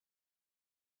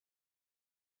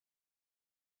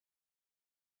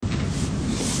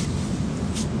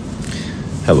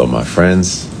Hello, my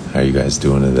friends. How are you guys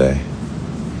doing today?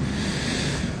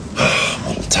 I'm a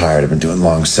little tired. I've been doing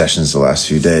long sessions the last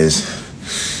few days,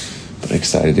 but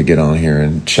excited to get on here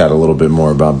and chat a little bit more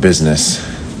about business.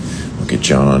 We'll get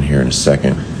Jon on here in a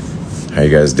second. How you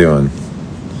guys doing?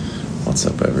 What's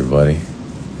up, everybody?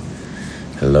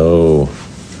 Hello,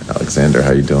 Alexander.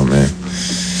 How you doing, man?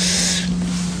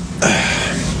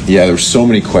 Yeah, there were so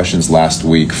many questions last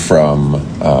week from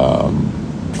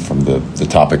the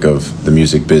topic of the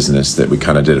music business that we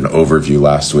kind of did an overview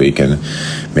last week, and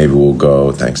maybe we'll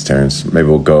go, thanks Terrence, maybe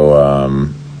we'll go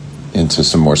into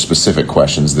some more specific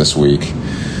questions this week.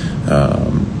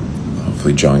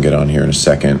 Hopefully Jon get on here in a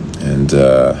second. And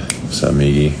what's up,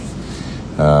 Miggy?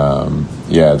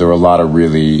 Yeah, there were a lot of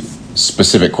really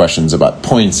specific questions about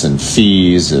points and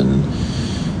fees, and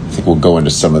I think we'll go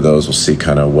into some of those. We'll see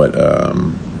kind of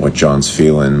what Jon's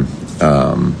feeling.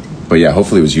 But yeah,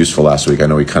 hopefully it was useful last week. I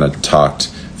know we kind of talked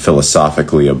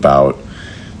philosophically about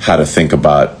how to think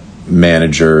about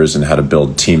managers and how to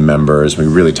build team members. We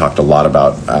really talked a lot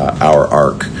about our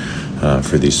arc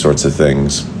for these sorts of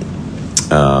things.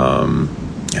 I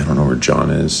don't know where Jon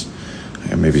is. I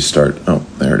can maybe start. Oh,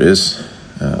 there it is.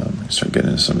 Start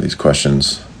getting into some of these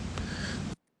questions.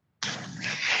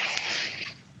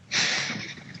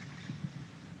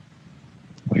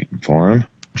 Waiting for him.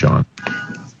 Jon.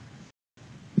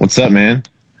 What's up, man?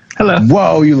 Hello.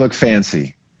 Whoa, you look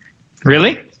fancy.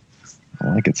 Really?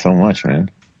 I like it so much, man.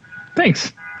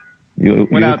 Thanks. You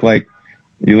look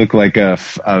like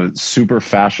a super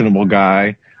fashionable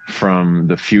guy from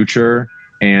the future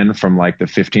and from like the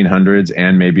 1500s,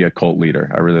 and maybe a cult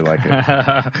leader. I really like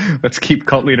it. Let's keep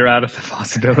cult leader out of the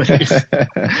possibilities.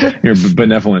 You're a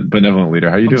benevolent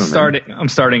leader. How you doing, man? I'm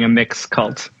starting a mix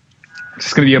cult. It's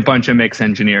just going to be a bunch of mix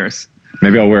engineers.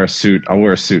 Maybe I'll wear a suit. I'll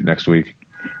wear a suit next week.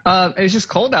 It was just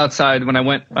cold outside when I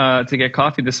went to get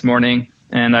coffee this morning,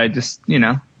 and I just,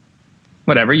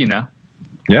 whatever,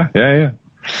 Yeah.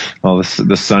 Well,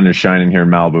 the sun is shining here in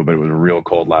Malibu, but it was real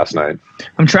cold last night.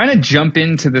 I'm trying to jump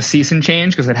into the season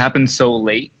change because it happened so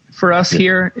late for us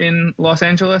here in Los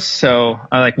Angeles. So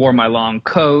I wore my long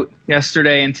coat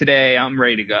yesterday, and today I'm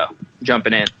ready to go,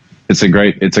 jumping in. It's a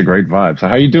great vibe. So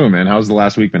how you doing, man? How's the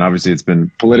last week been? Obviously, it's been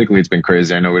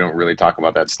crazy. I know we don't really talk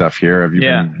about that stuff here. Have you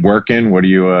been working? What have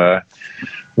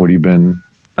you been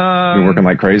working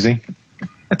like crazy?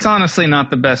 It's honestly not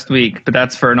the best week, but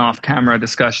that's for an off-camera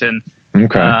discussion.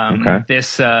 Okay.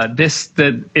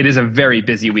 It is a very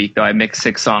busy week, though. I mixed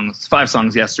 5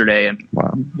 songs yesterday,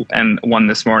 and one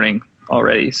this morning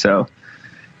already. So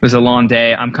it was a long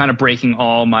day. I'm kind of breaking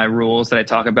all my rules that I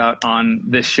talk about on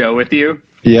this show with you.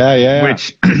 Yeah.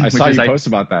 Which I saw you post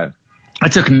about that. I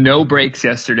took no breaks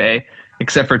yesterday,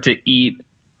 except for to eat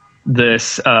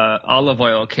this olive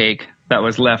oil cake that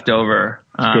was left over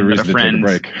that a friend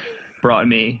brought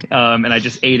me, and I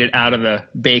just ate it out of the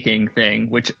baking thing,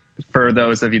 which for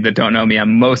those of you that don't know me,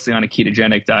 I'm mostly on a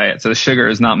ketogenic diet, so the sugar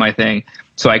is not my thing.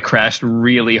 So I crashed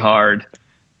really hard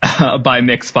by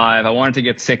mix 5. I wanted to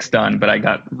get 6 done, but I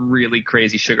got really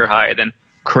crazy sugar high, then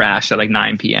crashed at like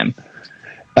 9 p.m.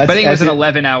 But I think it was an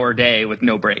 11-hour day with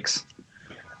no breaks.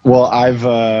 Well,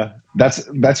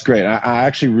 that's great. I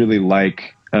actually really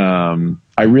like one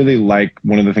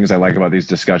of the things I like about these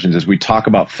discussions is we talk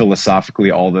about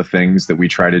philosophically all the things that we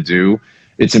try to do.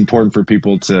 It's important for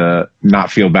people to not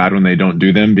feel bad when they don't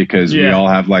do them, because we all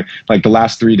have like the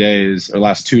last 2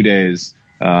 days.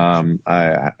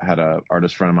 I had a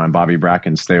artist friend of mine, Bobby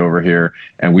Bracken, stay over here,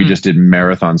 and we just did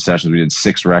marathon sessions. We did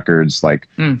 6 records,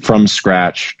 from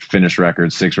scratch, finished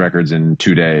records, 6 records in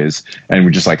 2 days. And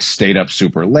we just stayed up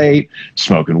super late,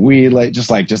 smoking weed,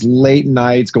 just late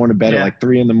nights, going to bed at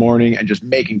 3 a.m. and just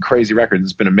making crazy records.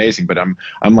 It's been amazing, but I'm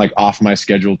off my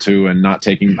schedule too, and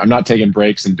I'm not taking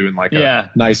breaks and doing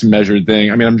a nice measured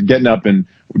thing. I mean, I'm getting up and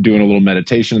doing a little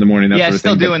meditation in the morning.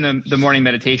 Still doing the morning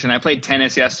meditation. I played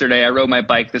tennis yesterday. I rode my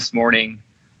bike this morning.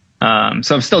 So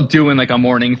I'm still doing a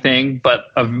morning thing, but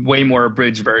a way more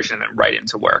abridged version and right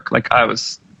into work. I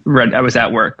was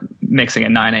at work mixing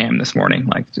at 9 a.m. this morning,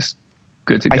 just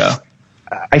good to go.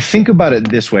 I think about it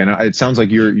this way, and it sounds like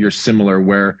you're similar,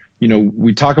 where,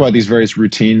 we talk about these various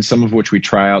routines, some of which we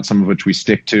try out, some of which we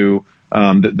stick to.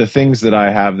 The things that I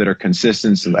have that are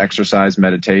consistent, so exercise,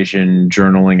 meditation,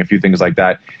 journaling, a few things like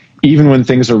that. Even when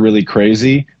things are really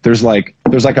crazy, there's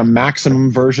a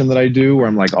maximum version that I do where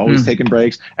I'm always taking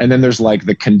breaks. And then there's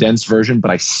the condensed version,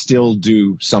 but I still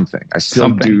do something. I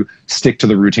still do stick to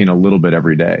the routine a little bit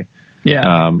every day.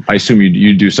 Yeah. I assume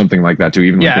you do something like that too,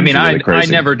 even when things are really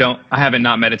crazy. I haven't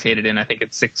not meditated in, I think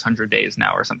it's 600 days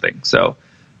now or something. So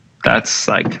that's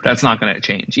not going to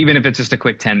change. Even if it's just a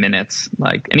quick 10 minutes,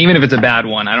 and even if it's a bad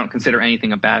one, I don't consider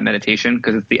anything a bad meditation,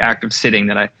 because it's the act of sitting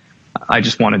that I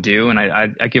just want to do. And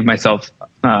I give myself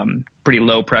pretty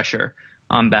low pressure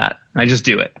on that. I just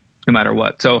do it no matter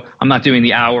what. So I'm not doing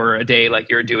the hour a day like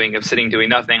you're doing of sitting doing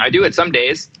nothing. I do it some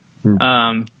days, but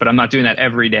I'm not doing that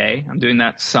every day. I'm doing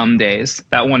that some days.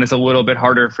 That one is a little bit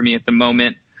harder for me at the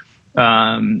moment.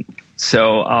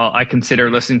 So I consider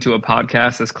listening to a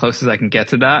podcast as close as I can get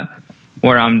to that,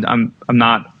 where I'm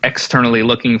not externally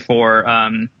looking for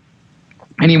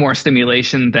any more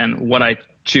stimulation than what I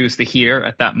choose to hear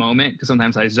at that moment. Because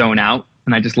sometimes I zone out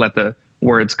and I just let the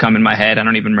words come in my head. I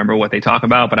don't even remember what they talk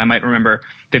about, but I might remember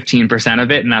 15% of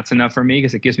it, and that's enough for me,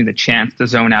 because it gives me the chance to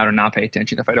zone out and not pay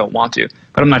attention if I don't want to.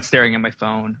 But I'm not staring at my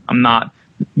phone. I'm not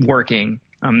working.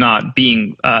 I'm not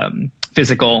being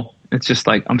physical. It's just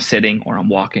like I'm sitting or I'm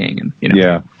walking, and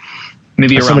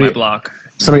maybe around my block.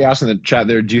 Somebody asked in the chat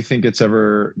there, do you think it's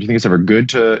ever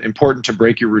important to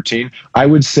break your routine? I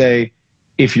would say,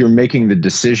 if you're making the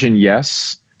decision,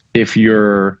 yes. If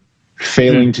you're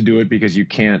failing to do it because you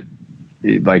can't,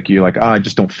 I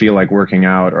just don't feel like working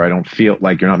out, or I don't feel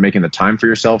like you're not making the time for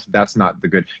yourself, that's not the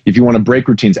good. If you want to break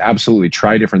routines, absolutely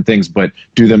try different things, but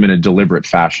do them in a deliberate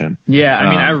fashion. Yeah, I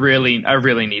mean, I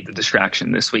really need the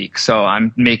distraction this week. So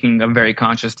I'm making a very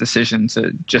conscious decision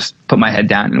to just put my head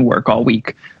down and work all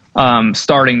week.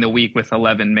 Starting the week with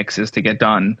 11 mixes to get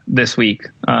done this week,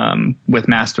 with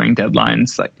mastering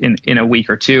deadlines in a week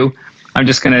or two. I'm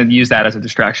just going to use that as a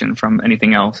distraction from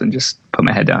anything else and just put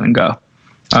my head down and go.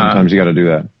 Sometimes you got to do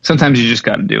that. Sometimes you just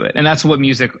got to do it. And that's what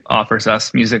music offers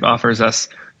us. Music offers us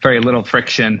very little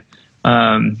friction.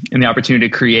 And the opportunity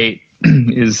to create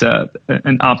is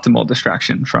an optimal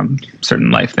distraction from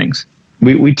certain life things.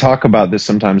 We talk about this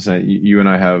sometimes. You and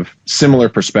I have similar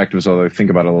perspectives, although I think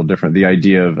about it a little different. The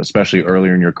idea of, especially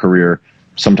earlier in your career,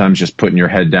 sometimes just putting your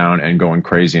head down and going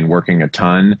crazy and working a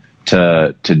ton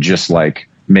to just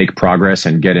make progress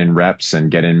and get in reps and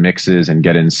get in mixes and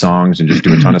get in songs and just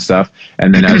do a ton of stuff.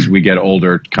 And then as we get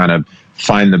older, kind of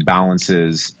find the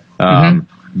balances.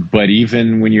 But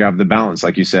even when you have the balance,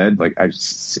 like you said, I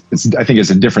think it's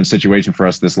a different situation for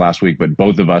us this last week, but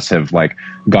both of us have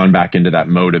gone back into that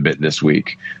mode a bit this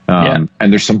week. And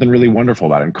there's something really wonderful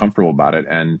about it and comfortable about it.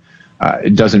 And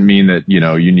it doesn't mean that,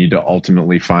 you need to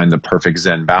ultimately find the perfect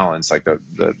Zen balance. Like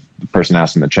the person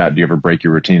asked in the chat, do you ever break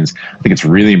your routines? I think it's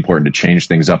really important to change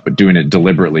things up, but doing it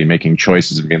deliberately, making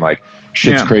choices and being like,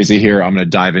 shit's crazy here, I'm going to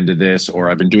dive into this, or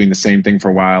I've been doing the same thing for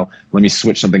a while, let me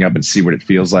switch something up and see what it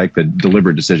feels like. The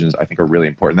deliberate decisions, I think, are really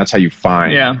important. That's how you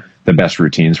find the best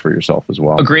routines for yourself as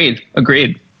well. Agreed.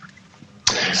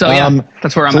 So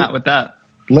that's where I'm at with that.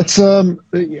 Let's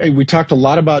we talked a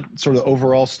lot about sort of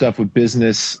overall stuff with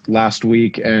business last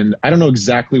week, and I don't know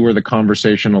exactly where the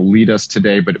conversation will lead us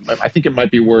today, but I think it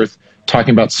might be worth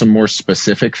talking about some more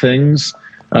specific things.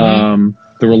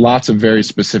 There were lots of very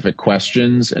specific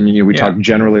questions, and we talked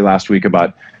generally last week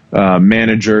about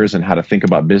managers and how to think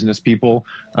about business people.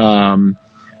 I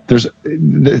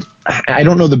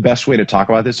don't know the best way to talk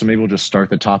about this, so maybe we'll just start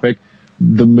the topic.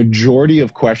 The majority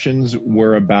of questions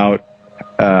were about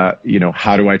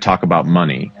how do I talk about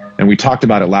money? And we talked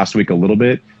about it last week a little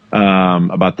bit,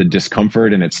 about the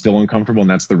discomfort, and it's still uncomfortable. And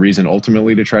that's the reason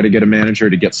ultimately to try to get a manager,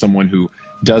 to get someone who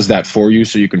does that for you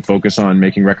so you can focus on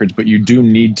making records. But you do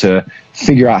need to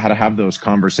figure out how to have those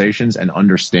conversations and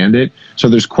understand it. So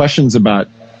there's questions about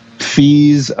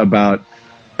fees, about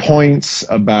points,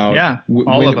 about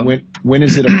when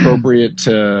is it appropriate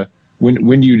to,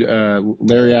 when do you,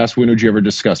 Larry asked, when would you ever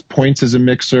discuss points as a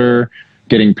mixer?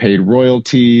 Getting paid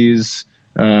royalties.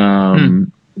 So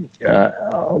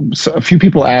a few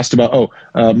people asked about,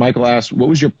 Michael asked, what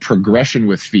was your progression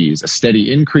with fees? A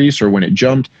steady increase or when it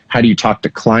jumped? How do you talk to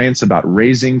clients about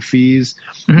raising fees?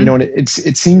 And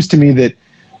it seems to me that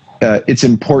it's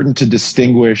important to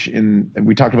distinguish and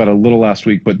we talked about it a little last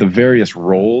week, but the various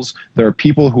roles. There are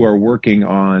people who are working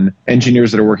on,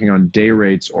 engineers that are working on day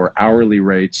rates or hourly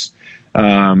rates.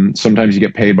 Sometimes you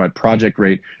get paid by project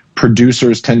rate.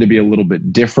 Producers tend to be a little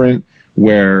bit different,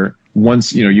 where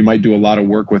once, you might do a lot of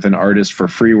work with an artist for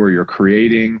free where you're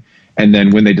creating, and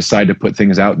then when they decide to put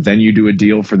things out, then you do a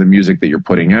deal for the music that you're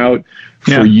putting out.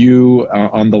 For you,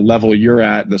 on the level you're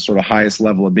at, the sort of highest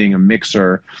level of being a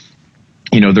mixer,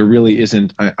 there really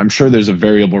isn't, I'm sure there's a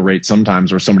variable rate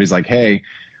sometimes where somebody's like, hey,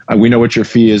 we know what your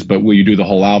fee is, but will you do the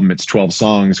whole album? It's 12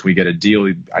 songs. We get a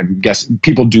deal. I guess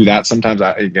people do that sometimes.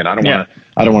 I don't want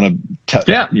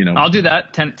to. I'll do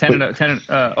that. 10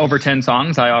 over 10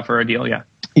 songs. I offer a deal.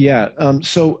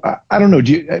 So I don't know.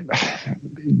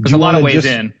 There's a lot of ways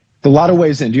in. A lot of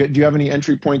ways in. Do you have any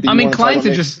entry point? That clients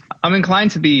are just. I'm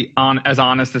inclined to be as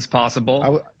honest as possible.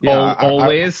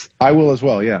 Always. I will as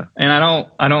well. Yeah. And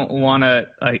I don't want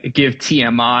to give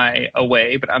TMI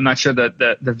away, but I'm not sure that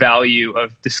the value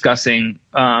of discussing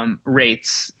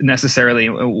rates necessarily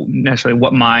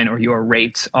what mine or your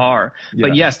rates are. Yeah.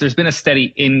 But yes, there's been a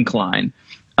steady incline.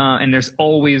 And there's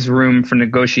always room for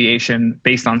negotiation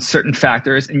based on certain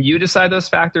factors, and you decide those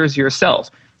factors yourself.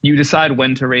 You decide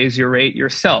when to raise your rate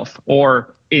yourself,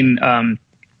 or in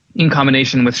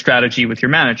combination with strategy with your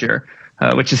manager,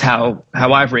 which is how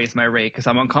I've raised my rate, because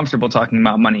I'm uncomfortable talking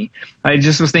about money. I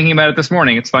just was thinking about it this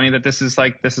morning. It's funny that this is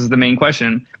the main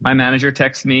question. My manager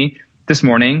texted me this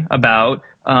morning about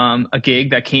a gig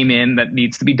that came in that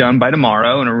needs to be done by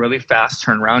tomorrow and a really fast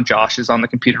turnaround. Josh is on the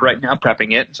computer right now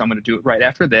prepping it, so I'm going to do it right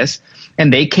after this.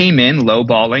 And they came in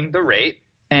lowballing the rate.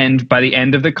 And by the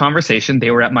end of the conversation,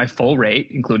 they were at my full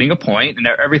rate, including a point, and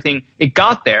everything. It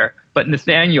got there, but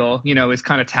Nathaniel, is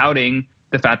kind of touting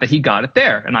the fact that he got it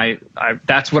there. And I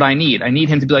that's what I need. I need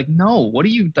him to be like, no, what are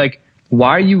you like? Why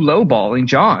are you lowballing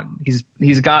Jon?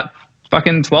 He's got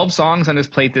fucking 12 songs on his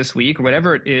plate this week or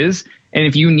whatever it is. And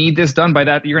if you need this done by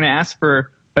that, you're going to ask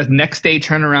for a next day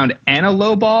turnaround and a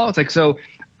lowball. It's like, so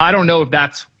I don't know if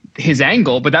that's his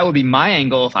angle, but that would be my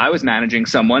angle if I was managing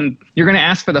someone. You're going to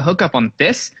ask for the hookup on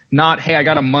this, not, hey, I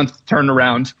got a month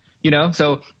turnaround,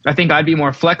 So I think I'd be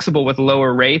more flexible with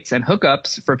lower rates and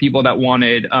hookups for people that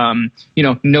wanted,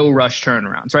 no rush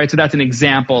turnarounds, right? So that's an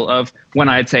example of when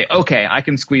I'd say, okay, I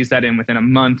can squeeze that in within a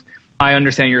month. I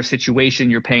understand your situation.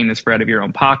 You're paying this for out of your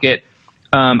own pocket.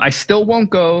 I still won't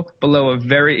go below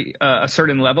a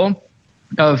certain level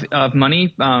of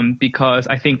money because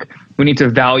I think we need to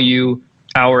value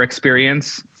our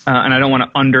experience, and I don't want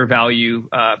to undervalue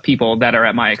people that are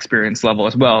at my experience level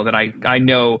as well, that I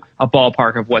know a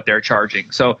ballpark of what they're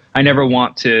charging. So I never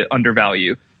want to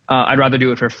undervalue. I'd rather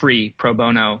do it for free pro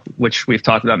bono, which we've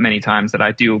talked about many times, that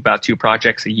I do about 2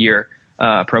 projects a year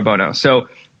pro bono. So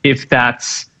if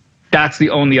that's the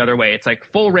only other way. It's like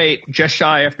full rate, just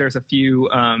shy if there's a few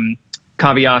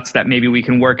caveats that maybe we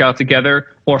can work out together,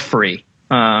 or free.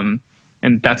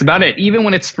 And that's about it. Even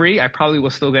when it's free, I probably will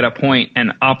still get a point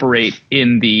and operate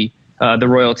in the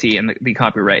royalty and the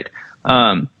copyright.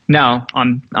 Now,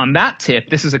 on that tip,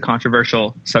 this is a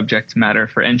controversial subject matter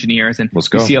for engineers, and we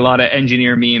see a lot of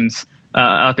engineer memes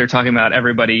out there talking about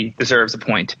everybody deserves a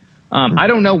point. I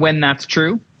don't know when that's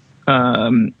true.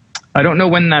 I don't know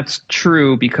when that's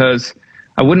true because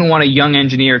I wouldn't want a young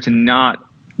engineer to not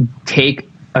take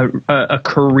a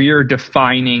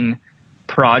career-defining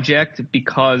project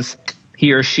because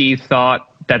he or she thought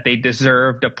that they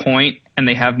deserved a point and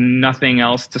they have nothing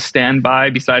else to stand by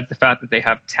besides the fact that they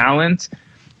have talent.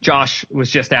 Josh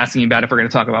was just asking about if we're going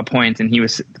to talk about points, and he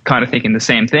was kind of thinking the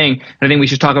same thing. And I think we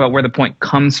should talk about where the point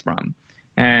comes from.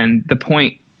 And the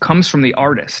point comes from the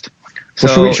artist.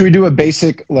 So should we do a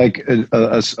basic, like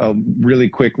a really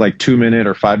quick, like 2-minute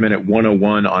or 5-minute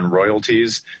 101 on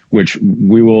royalties, which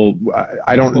we will,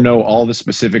 I don't know all the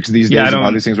specifics these days of how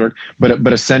these things work,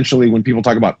 but essentially when people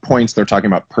talk about points, they're talking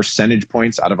about percentage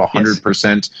points out of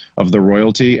 100% of the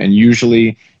royalty. And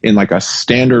usually in like a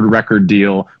standard record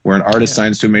deal where an artist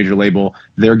signs to a major label,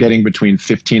 they're getting between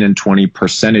 15 and 20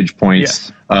 percentage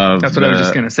points of that's what I was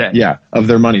just going to say. Yeah, of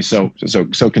their money. So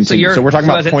continue. So we're talking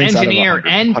about points out of 100%.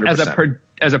 And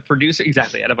as a producer,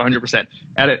 exactly, out of 100%.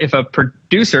 If a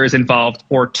producer is involved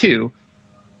or two,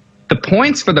 the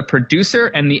points for the producer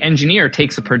and the engineer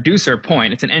takes a producer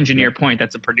point. It's an engineer point.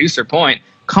 That's a producer point.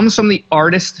 Comes from the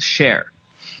artist's share.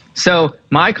 So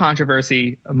my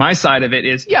controversy, my side of it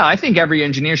is, I think every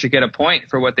engineer should get a point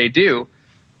for what they do,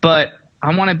 but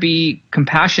I want to be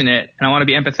compassionate and I want to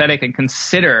be empathetic and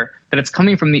consider that it's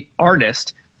coming from the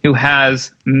artist who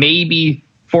has maybe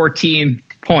 14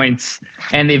 points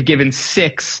and they've given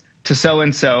 6 to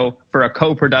so-and-so for a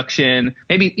co-production.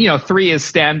 Maybe, 3 is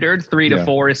standard, 3 to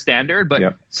 4 is standard,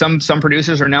 but some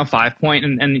producers are now 5 point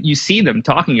and you see them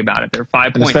talking about it. They're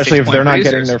 5 point, especially if they're not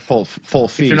getting their full fee.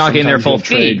 If they're not getting their full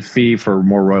fee for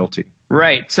more royalty.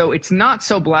 Right. So it's not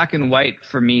so black and white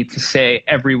for me to say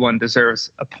everyone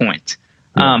deserves a point.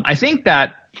 I think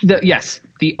that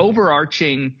the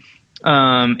overarching,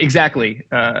 exactly,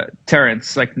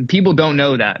 Terrence, like people don't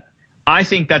know that. I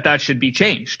think that should be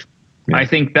changed. Yeah. I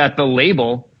think that the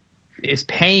label is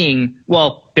paying,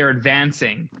 they're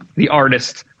advancing the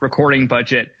artist's recording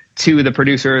budget to the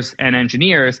producers and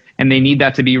engineers, and they need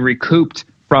that to be recouped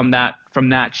from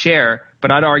that share.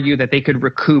 But I'd argue that they could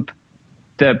recoup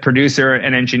the producer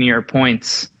and engineer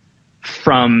points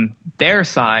from their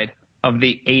side of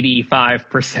the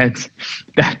 85%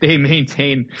 that they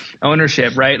maintain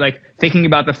ownership, right? Like thinking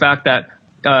about the fact that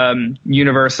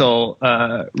Universal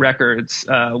Records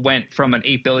went from an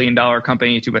 $8 billion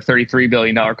company to a $33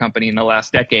 billion company in the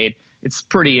last decade. It's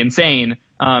pretty insane.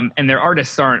 And their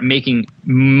artists aren't making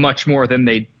much more than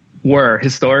they were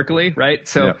historically, right?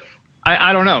 So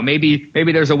I don't know. Maybe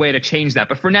there's a way to change that.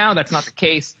 But for now, that's not the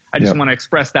case. I just want to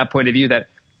express that point of view, that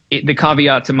the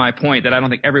caveat to my point that I don't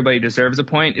think everybody deserves a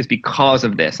point is because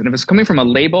of this. And if it's coming from a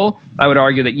label, I would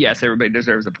argue that, yes, everybody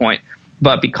deserves a point.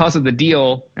 But because of the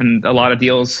deal, and a lot of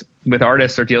deals with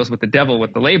artists are deals with the devil,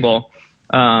 with the label,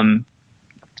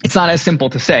 it's not as simple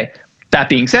to say. That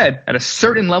being said, at a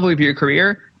certain level of your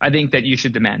career, I think that you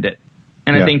should demand it.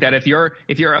 And I think that if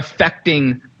you're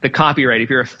affecting the copyright, if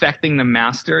you're affecting the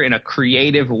master in a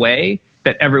creative way,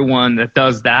 that everyone that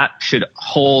does that should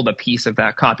hold a piece of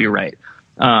that copyright.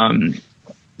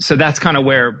 So that's kind of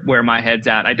where my head's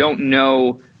at. I don't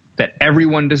know that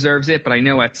everyone deserves it, but I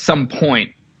know at some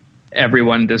point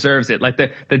everyone deserves it. Like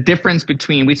the difference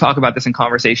between, we talk about this in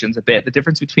conversations a bit, the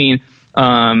difference between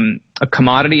a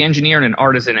commodity engineer and an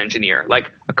artisan engineer.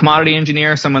 Like a commodity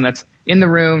engineer, someone that's in the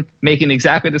room making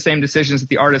exactly the same decisions that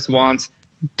the artist wants,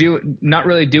 not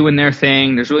really doing their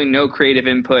thing. There's really no creative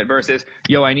input, versus,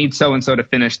 yo, I need so-and-so to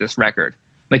finish this record.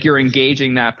 Like you're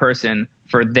engaging that person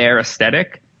for their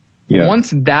aesthetic. Yeah.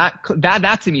 Once that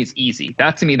to me is easy.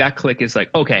 That to me, that click is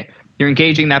like, okay, you're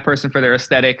engaging that person for their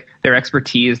aesthetic, their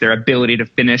expertise, their ability to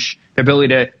finish, their ability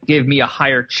to give me a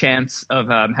higher chance of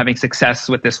having success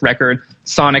with this record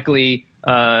sonically,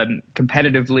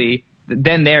 competitively.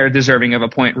 Then they're deserving of a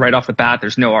point right off the bat.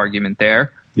 There's no argument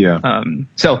there. Yeah.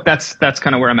 So that's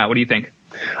kind of where I'm at. What do you think?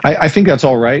 I think that's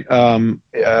all right.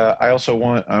 I also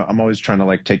I'm always trying to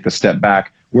like take the step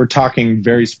back. We're talking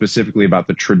very specifically about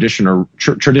the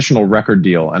traditional record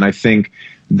deal. And I think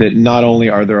that not only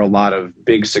are there a lot of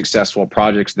big successful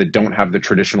projects that don't have the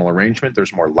traditional arrangement,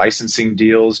 there's more licensing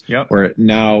deals where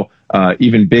now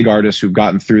even big artists who've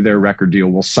gotten through their record deal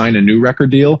will sign a new record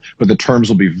deal, but the terms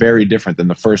will be very different than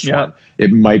the first one.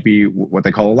 It might be what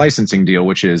they call a licensing deal,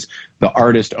 which is the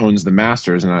artist owns the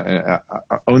masters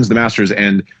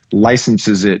and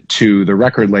licenses it to the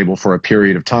record label for a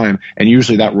period of time. And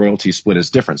usually that royalty split is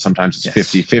different. Sometimes it's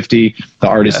 50-50. The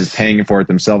artist is paying for it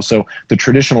themselves. So the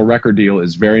traditional record deal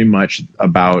is very much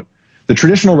about, the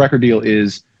traditional record deal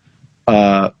is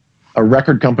a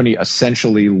record company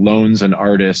essentially loans an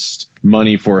artist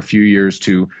money for a few years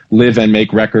to live and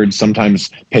make records, sometimes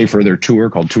pay for their tour,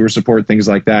 called tour support, things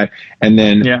like that. And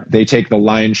then they take the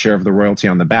lion's share of the royalty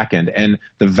on the back end. And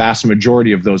the vast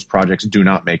majority of those projects do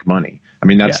not make money. I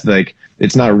mean, that's like,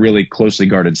 it's not a really closely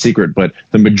guarded secret, but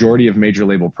the majority of major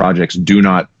label projects do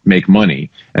not make money.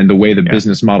 And the way the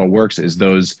business model works is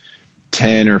those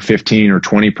 10 or 15 or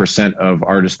 20% of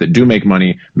artists that do make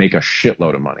money make a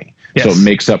shitload of money. So it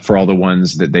makes up for all the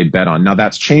ones that they bet on. Now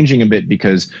that's changing a bit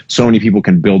because so many people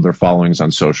can build their followings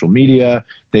on social media.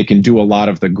 They can do a lot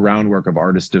of the groundwork of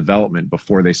artist development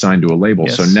before they sign to a label.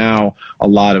 So now a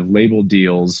lot of label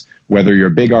deals, whether you're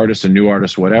a big artist, a new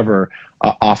artist, whatever,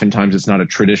 oftentimes it's not a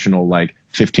traditional like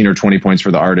 15 or 20 points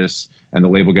for the artist and the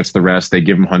label gets the rest. They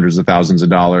give them hundreds of thousands of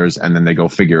dollars and then they go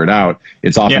figure it out.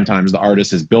 It's oftentimes the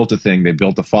artist has built a thing, they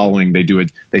built a following,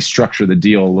 they structure the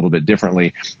deal a little bit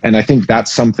differently. And I think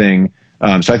that's something,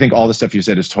 so I think all the stuff you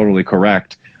said is totally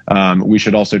correct. We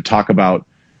should also talk about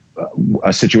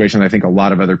a situation I think a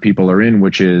lot of other people are in,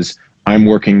 which is I'm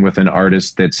working with an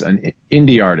artist that's an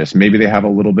indie artist. Maybe they have a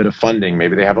little bit of funding.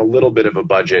 Maybe they have a little bit of a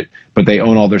budget, but they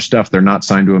own all their stuff. They're not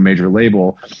signed to a major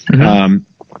label.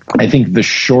 I think the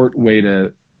short way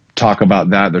to talk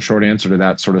about that, the short answer to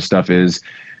that sort of stuff is,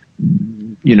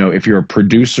 you know, if you're a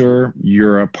producer,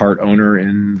 you're a part owner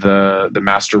in the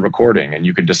master recording and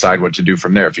you can decide what to do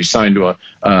from there. If you sign to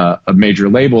a major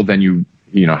label, then you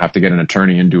have to get an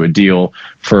attorney and do a deal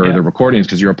for the recordings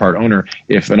because you're a part owner.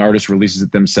 If an artist releases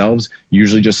it themselves,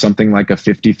 usually just something like a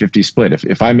 50-50 split.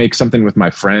 If I make something with my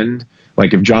friend,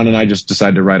 like if John and I just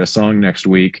decide to write a song next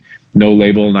week, no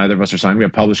label, neither of us are signed, we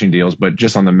have publishing deals, but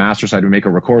just on the master side, we make a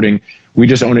recording, we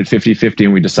just own it 50-50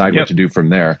 and we decide what to do from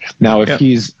there. Now, if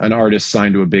he's an artist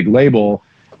signed to a big label,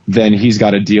 then he's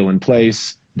got a deal in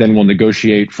place. Then we'll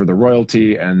negotiate for the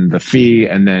royalty and the fee,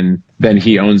 and then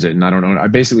he owns it and I don't own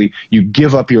it. Basically, you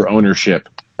give up your ownership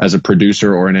as a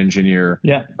producer or an engineer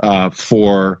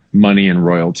for money and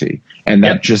royalty. And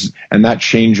that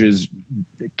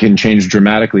can change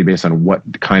dramatically based on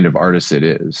what kind of artist it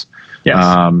is.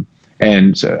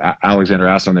 And so Alexander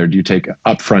asked on there, do you take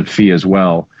upfront fee as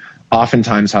well?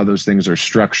 Oftentimes how those things are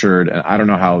structured, and I don't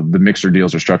know how the mixer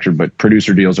deals are structured, but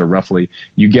producer deals are roughly,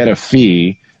 you get a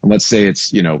fee. And let's say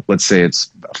it's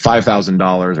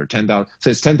 $5,000 or $10,000.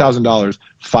 Say it's $10,000.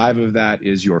 5 of that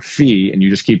is your fee, and you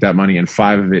just keep that money, and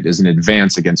 5 of it is an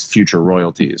advance against future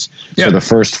royalties. Yeah. So the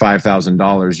first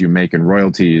 $5,000 you make in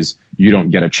royalties, you don't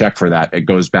get a check for that. It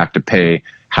goes back to pay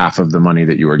half of the money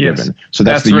that you were given. So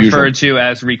that's the referred to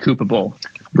as recoupable.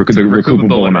 The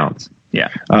recoupable amount. Yeah.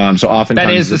 So often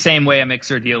that is the same way a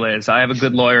mixer deal is. I have a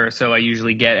good lawyer, so I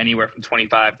usually get anywhere from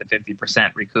 25 to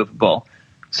 50% recoupable.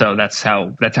 So that's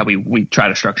how we try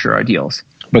to structure our deals.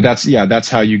 But that's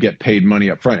how you get paid money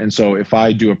up front. And so if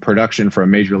I do a production for a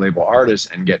major label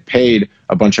artist and get paid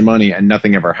a bunch of money and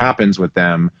nothing ever happens with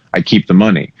them, I keep the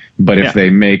money. But if they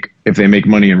make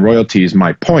money in royalties,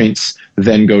 my points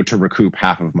then go to recoup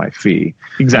half of my fee.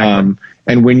 Exactly.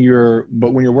 And when you're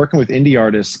working with indie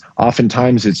artists,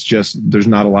 oftentimes it's just, there's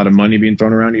not a lot of money being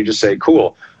thrown around. You just say,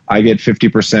 cool, I get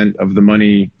 50% of the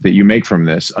money that you make from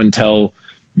this, until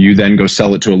you then go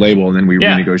sell it to a label, and then we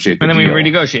renegotiate the deal. We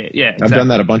renegotiate. Yeah, exactly. I've done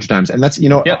that a bunch of times. And that's,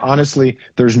 honestly,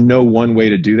 there's no one way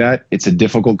to do that. It's a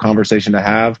difficult conversation to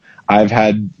have. I've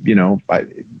had,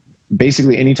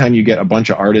 basically anytime you get a bunch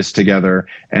of artists together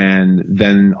and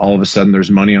then all of a sudden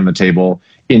there's money on the table,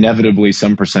 inevitably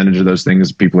some percentage of those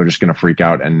things, people are just going to freak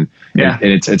out. And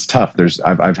it's tough.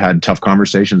 I've had tough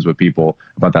conversations with people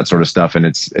about that sort of stuff, and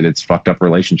it's fucked up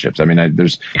relationships. I mean,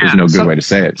 there's no good way to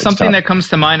say it. Something that comes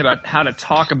to mind about how to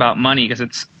talk about money, because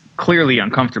it's clearly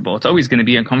uncomfortable. It's always going to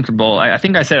be uncomfortable. I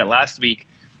think I said it last week.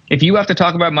 If you have to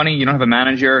talk about money, you don't have a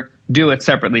manager, do it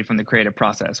separately from the creative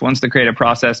process. Once the creative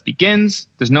process begins,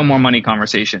 there's no more money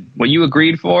conversation. What you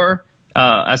agreed for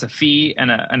as a fee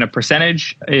and a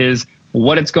percentage is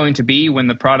what it's going to be when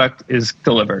the product is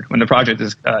delivered, when the project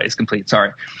is complete.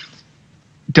 Sorry.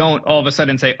 Don't all of a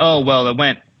sudden say, oh, well, it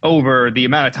went over the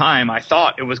amount of time I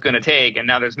thought it was going to take, and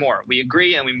now there's more. We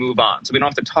agree and we move on. So we don't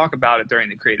have to talk about it during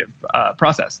the creative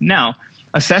process. Now,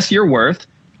 assess your worth,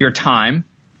 your time.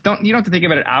 You don't have to think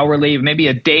about it hourly, maybe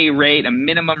a day rate, a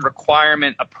minimum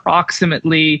requirement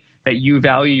approximately that you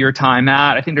value your time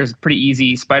at. I think there's pretty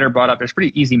easy, Spider brought up, there's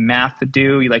pretty easy math to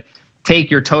do. You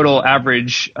take your total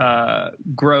average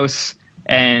gross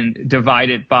and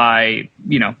divide it by,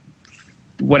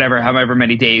 however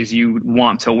many days you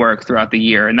want to work throughout the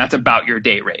year. And that's about your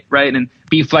day rate, right? And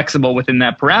be flexible within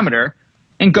that parameter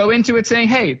and go into it saying,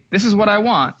 hey, this is what I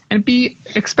want, and be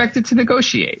expected to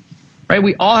negotiate. Right?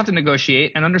 We all have to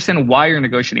negotiate and understand why you're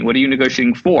negotiating. What are you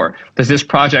negotiating for? Does this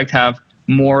project have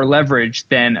more leverage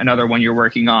than another one you're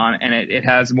working on, and it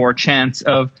has more chance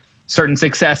of certain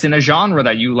success in a genre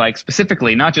that you like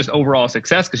specifically, not just overall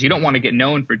success, because you don't want to get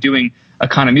known for doing a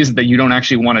kind of music that you don't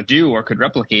actually want to do or could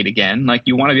replicate again.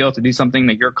 You want to be able to do something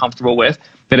that you're comfortable with,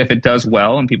 that if it does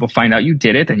well and people find out you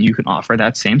did it, then you can offer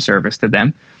that same service to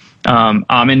them.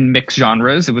 I'm in mixed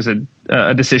genres. It was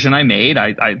a decision I made.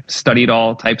 I studied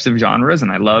all types of genres,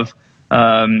 and I love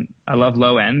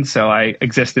low end. So I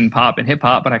exist in pop and hip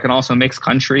hop, but I can also mix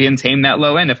country and tame that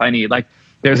low end if I need.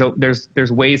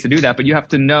 There's ways to do that, but you have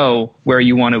to know where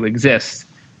you want to exist.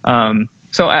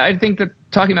 So I think that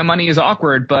talking about money is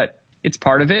awkward, but it's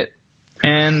part of it,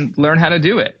 and learn how to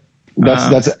do it.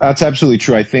 That's absolutely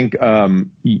true. I think,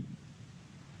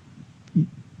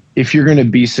 if you're going to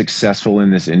be successful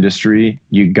in this industry,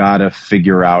 you got to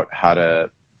figure out how to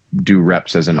do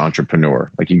reps as an entrepreneur.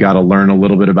 You got to learn a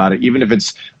little bit about it, even if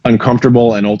it's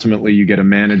uncomfortable, and ultimately you get a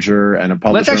manager and a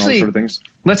publisher and all sort of things.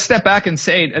 Let's step back and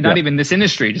say, not even this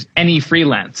industry, just any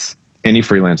freelance. Any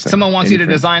freelance thing. Someone wants you to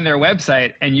design their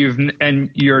website, and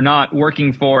you're not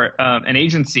working for an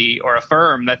agency or a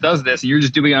firm that does this, and you're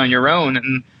just doing it on your own.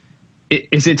 And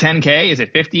is it 10K? Is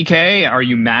it 50K? Are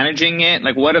you managing it?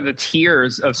 What are the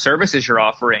tiers of services you're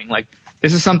offering?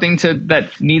 This is something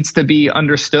that needs to be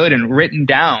understood and written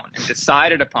down and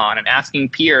decided upon, and asking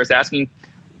peers, asking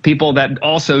people that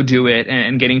also do it,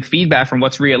 and getting feedback from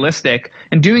what's realistic,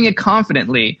 and doing it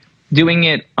confidently, doing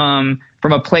it from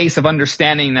a place of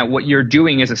understanding that what you're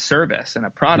doing is a service and a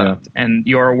product, and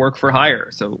you're a work for hire.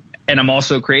 So, and I'm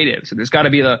also creative. So there's got to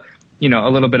be a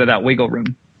little bit of that wiggle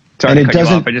room. Sorry, and it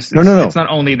doesn't. It's not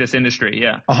only this industry.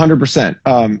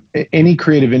 100%. Any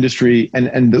creative industry,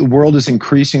 and the world is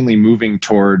increasingly moving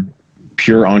toward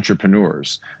pure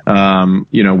entrepreneurs.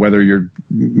 Whether you're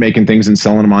making things and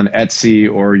selling them on Etsy,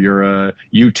 or you're a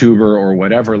YouTuber or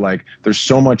whatever, there's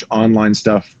so much online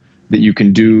stuff that you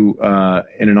can do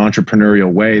in an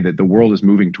entrepreneurial way, that the world is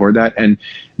moving toward that. And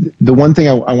the one thing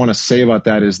I want to say about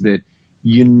that is that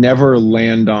you never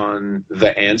land on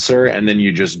the answer and then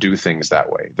you just do things that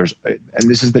way. And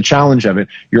this is the challenge of it.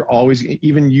 You're always,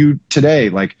 even you today,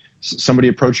 somebody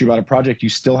approach you about a project, you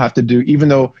still have to do, even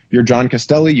though you're Jon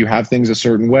Castelli, you have things a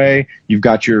certain way, you've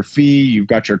got your fee, you've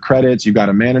got your credits, you've got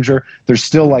a manager. There's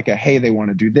still like a, hey, they want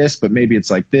to do this, but maybe it's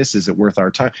like this. Is it worth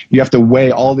our time? You have to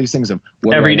weigh all these things of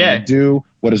what every do I day want to do?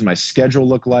 What does my schedule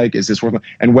look like? Is this worth?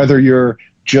 And whether you're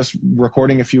just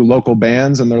recording a few local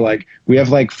bands and they're like, we have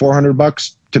like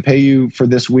 $400 to pay you for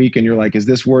this week, and you're like, is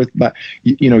this worth? But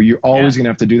you're always going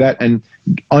to have to do that. And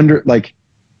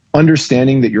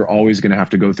understanding that you're always going to have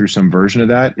to go through some version of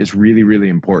that is really, really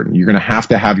important. You're going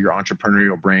to have your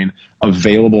entrepreneurial brain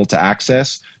available to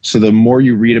access. So the more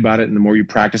you read about it and the more you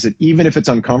practice it, even if it's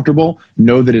uncomfortable,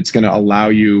 know that it's going to allow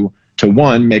you to,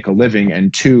 one, make a living,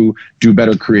 and two, do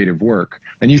better creative work.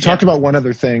 And you talked about one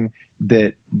other thing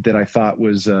that I thought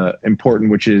was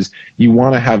important, which is you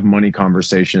want to have money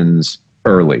conversations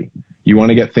early. You want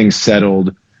to get things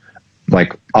settled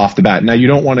like off the bat. Now you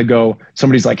don't want to go,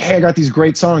 somebody's like, hey, I got these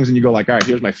great songs, and you go like, all right,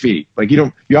 here's my fee. Like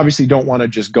you obviously don't want to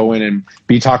just go in and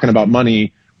be talking about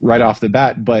money right off the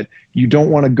bat, but you don't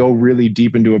want to go really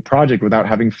deep into a project without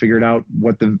having figured out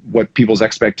what people's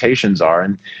expectations are.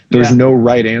 And there's no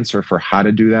right answer for how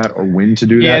to do that or when to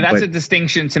do that. Yeah, that's a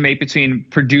distinction to make between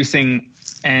producing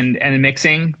and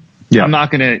mixing. Yeah. I'm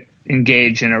not going to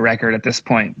engage in a record at this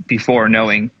point before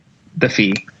knowing the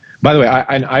fee. By the way,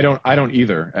 I don't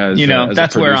either. As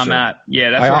that's where I'm at.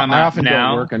 Yeah, that's where I'm at now. I often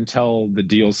don't work until the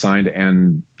deal's signed,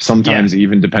 and sometimes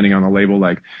even depending on the label,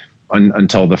 like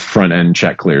until the front end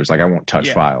check clears. Like I won't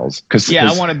touch files because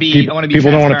I want to be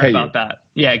people don't want to pay about that.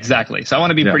 Yeah, exactly. So I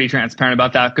want to be pretty transparent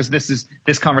about that, because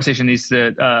this conversation needs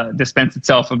to dispense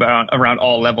itself around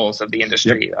all levels of the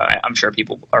industry. I'm sure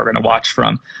people are going to watch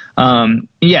from.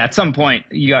 At some point,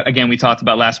 we talked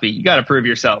about last week, you got to prove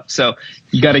yourself. So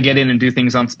you got to get in and do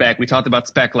things on spec. We talked about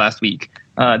spec last week.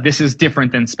 This is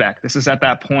different than spec. This is at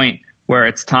that point where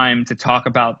it's time to talk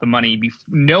about the money,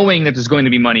 knowing that there's going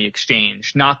to be money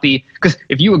exchanged, because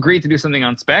if you agree to do something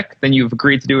on spec, then you've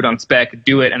agreed to do it on spec,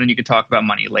 do it, and then you can talk about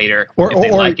money later if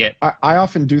they like it. I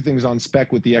often do things on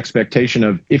spec with the expectation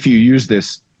of, if you use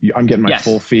this, I'm getting my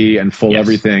full fee and full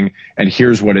everything, and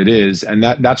here's what it is. And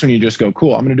that's when you just go,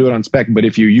 cool, I'm going to do it on spec, but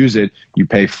if you use it, you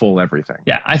pay full everything.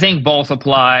 Yeah, I think both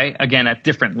apply, again, at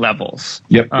different levels.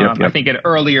 Yep. I think at an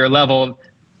earlier level,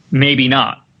 maybe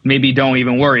not. Maybe don't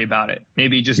even worry about it.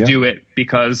 Maybe just do it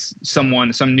because some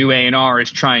new A&R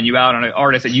is trying you out on an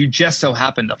artist that you just so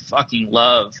happen to fucking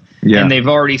love. Yeah. And they've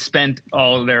already spent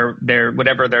all their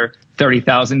whatever their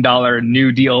 $30,000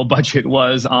 new deal budget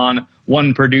was on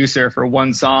one producer for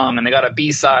one song, and they got a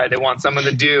B-side they want someone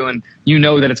to do, and you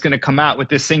know that it's going to come out with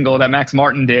this single that Max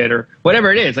Martin did or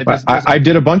whatever it is. Like I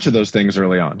did a bunch of those things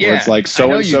early on. Yeah, where it's like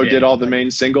so-and-so did all the main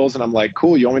singles, and I'm like,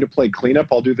 cool, you want me to play cleanup?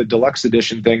 I'll do the deluxe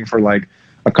edition thing for like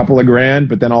a couple of grand,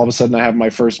 but then all of a sudden I have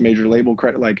my first major label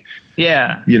credit. Like,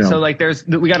 so like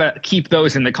we got to keep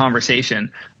those in the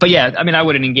conversation. But I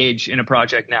wouldn't engage in a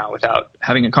project now without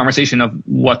having a conversation of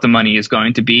what the money is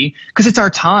going to be, because it's our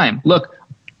time. Look,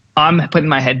 I'm putting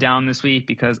my head down this week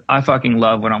because I fucking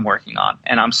love what I'm working on,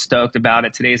 and I'm stoked about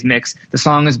it. Today's mix, the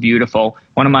song is beautiful.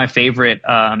 One of my favorite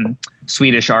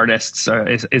Swedish artists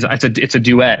it's a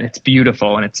duet. It's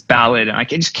beautiful and it's ballad, and I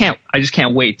just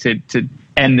can't wait to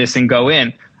end this and go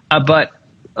in. But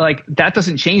like, that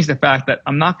doesn't change the fact that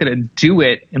I'm not going to do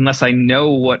it unless I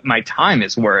know what my time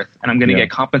is worth, and I'm going to get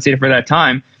compensated for that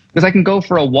time, because I can go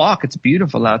for a walk. It's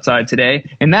beautiful outside today,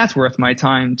 and that's worth my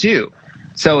time too.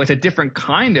 So it's a different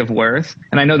kind of worth.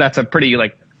 And I know that's a pretty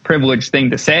like privileged thing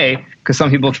to say, because some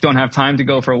people don't have time to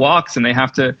go for walks and they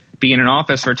have to be in an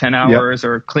office for 10 hours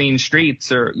or clean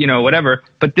streets or, whatever.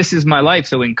 But this is my life.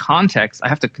 So in context, I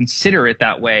have to consider it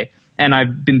that way. And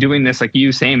I've been doing this, like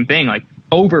you, same thing, like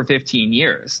over 15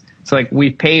 years. So like,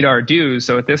 we've paid our dues.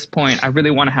 So at this point, I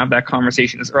really want to have that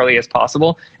conversation as early as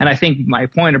possible. And I think my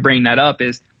point of bringing that up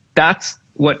is that's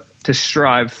what to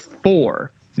strive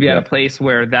for, to be at a place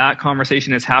where that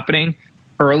conversation is happening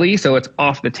early, so it's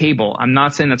off the table. I'm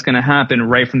not saying that's going to happen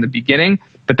right from the beginning,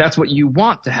 but that's what you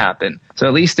want to happen. So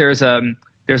at least there's a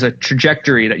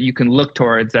trajectory that you can look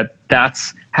towards,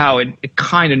 that's how it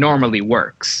kind of normally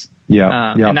works.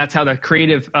 And that's how the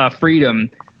creative freedom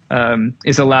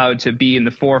is allowed to be in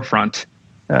the forefront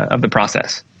of the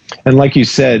process. And like you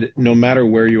said, no matter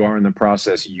where you are in the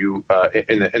process, you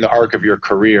in the arc of your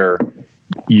career,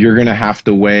 you're going to have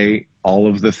to weigh all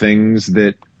of the things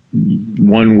that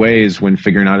one weighs when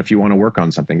figuring out if you want to work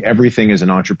on something. Everything is an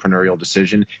entrepreneurial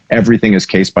decision. Everything is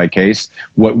case by case.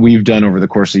 What we've done over the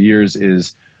course of years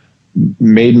is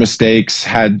made mistakes,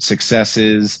 had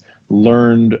successes,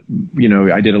 learned,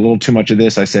 I did a little too much of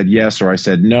this, I said yes, or I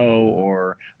said no,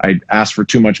 or I asked for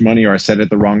too much money, or I said it at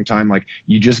the wrong time. Like,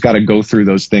 you just got to go through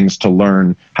those things to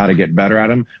learn how to get better at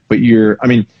them. But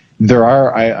there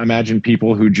are, I imagine,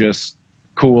 people who just,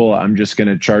 cool, I'm just going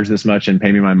to charge this much and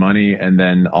pay me my money, and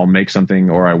then I'll make something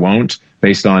or I won't,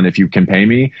 based on if you can pay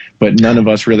me. But none of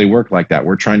us really work like that.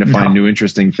 We're trying to find new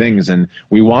interesting things, and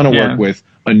we want to work with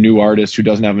a new artist who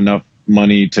doesn't have enough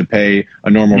money to pay a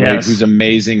normal rate, who's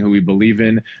amazing, who we believe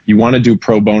in. You want to do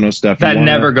pro bono stuff. That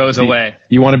never goes away.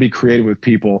 You want to be creative with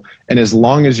people. And as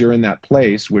long as you're in that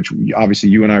place, which obviously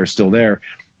you and I are still there,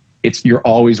 you're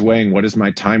always weighing, what is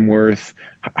my time worth?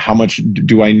 How much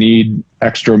do I need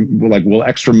extra? Like, will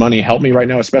extra money help me right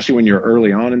now? Especially when you're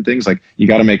early on and things, like, you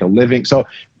got to make a living. So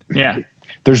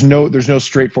there's no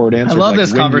straightforward answer. I love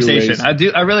this conversation.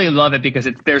 I really love it, because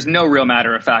there's no real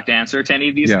matter of fact answer to any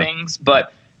of these things.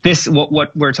 But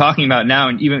what we're talking about now,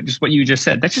 and even just what you just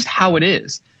said, that's just how it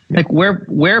is. Like,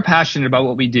 we're passionate about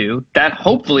what we do. That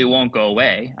hopefully won't go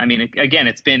away. I mean, again,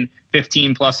 it's been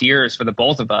 15 plus years for the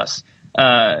both of us.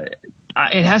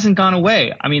 It hasn't gone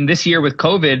away. I mean, this year with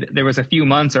COVID, there was a few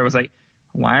months where I was like,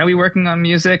 why are we working on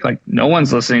music? Like, no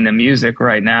one's listening to music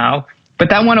right now. But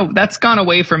that's gone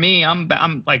away for me.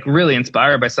 I'm like really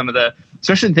inspired by some of the,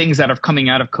 especially things that are coming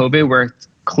out of COVID, where it's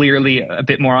clearly a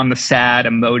bit more on the sad,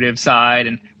 emotive side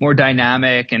and more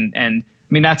dynamic. And I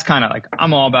mean, that's kind of like,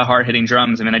 I'm all about hard hitting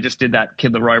drums. I mean, I just did that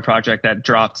Kid Leroy project that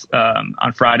dropped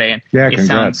on Friday, and it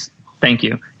sounds. Thank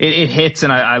you. It hits,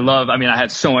 and I love, I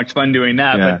had so much fun doing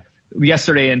that, but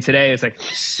yesterday and today is like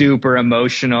super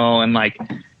emotional, and like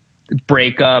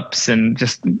breakups, and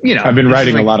just, I've been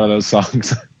writing a lot of those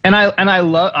songs. And I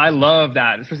love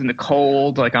that, especially in the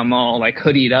cold, like I'm all like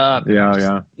hoodied up.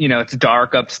 It's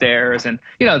dark upstairs, and,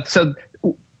 so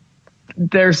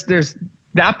there's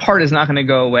that part is not going to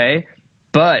go away,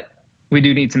 but we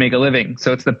do need to make a living.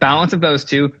 So it's the balance of those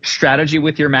two. Strategy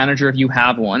with your manager if you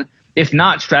have one. If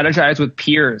not, strategize with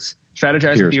peers.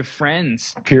 Strategize with your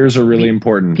friends. Peers are really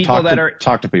important.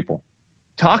 Talk to people.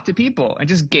 Talk to people and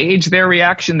just gauge their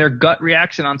reaction, their gut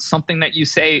reaction on something that you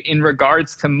say in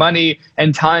regards to money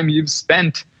and time you've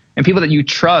spent, and people that you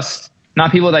trust, not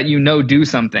people that do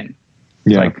something.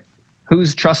 Like,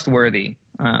 who's trustworthy?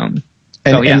 And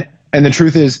the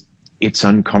truth is, it's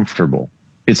uncomfortable.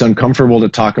 It's uncomfortable to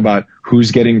talk about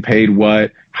who's getting paid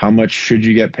what, how much should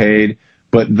you get paid.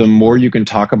 But the more you can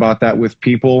talk about that with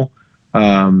people,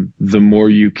 the more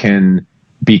you can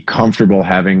be comfortable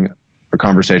having a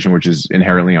conversation, which is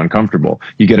inherently uncomfortable.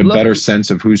 You get a better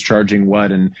sense of who's charging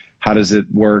what and how does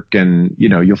it work. And,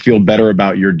 you'll feel better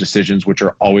about your decisions, which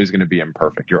are always going to be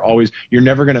imperfect. You're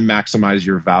never going to maximize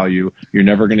your value. You're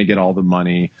never going to get all the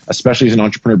money, especially as an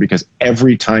entrepreneur, because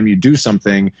every time you do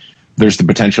something, there's the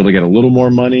potential to get a little more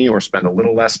money or spend a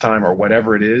little less time or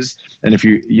whatever it is. And if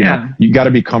you got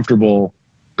to be comfortable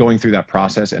going through that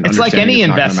process. And it's like any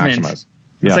investment. It's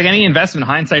like any investment.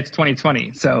 Hindsight's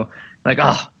 20/20. So like,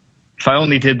 if I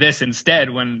only did this instead,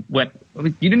 when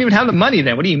you didn't even have the money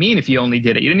then. What do you mean if you only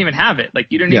did it? You didn't even have it.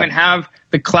 Like, you didn't even have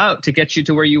the clout to get you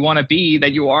to where you want to be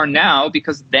that you are now,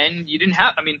 because then you didn't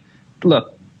have,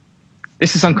 look,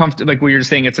 this is uncomfortable. Like we were just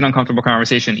saying, it's an uncomfortable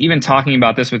conversation. Even talking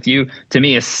about this with you, to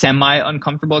me, is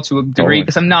semi-uncomfortable to a degree,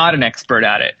 because I'm not an expert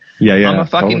at it. I'm a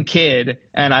fucking kid,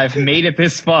 and I've made it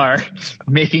this far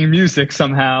making music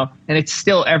somehow. And it's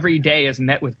still, every day is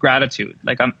met with gratitude.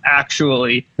 Like, I'm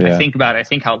actually, I think about it. I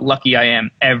think how lucky I am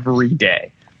every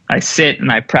day. I sit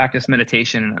and I practice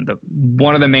meditation. And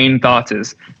one of the main thoughts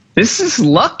is, this is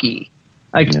lucky.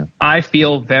 Like, I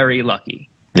feel very lucky.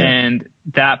 And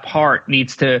that part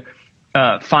needs to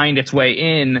find its way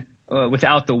in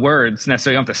without the words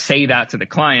necessarily. You don't have to say that to the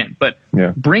client, but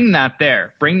bring that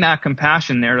there, bring that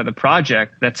compassion there to the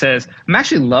project that says, I'm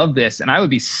actually love this, and I would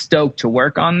be stoked to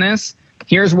work on this.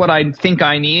 Here's what I think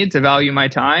I need to value my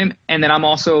time. And then I'm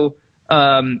also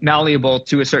malleable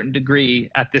to a certain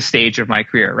degree at this stage of my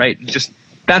career, right? Just,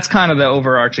 that's kind of the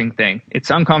overarching thing. It's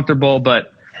uncomfortable,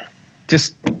 but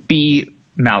just be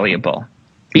malleable,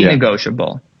 be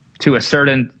negotiable to a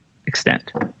certain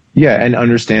extent. Yeah, and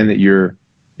understand that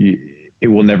it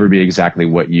will never be exactly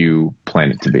what you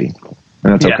plan it to be,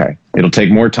 and that's okay. It'll take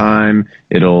more time.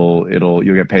 You'll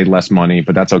get paid less money,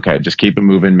 but that's okay. Just keep it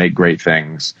moving, make great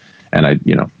things, and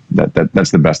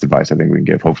that's the best advice I think we can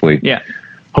give. Hopefully,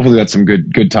 that's some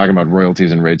good talking about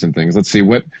royalties and rates and things. Let's see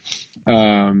what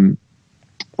else.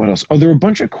 Oh, there were a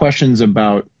bunch of questions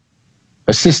about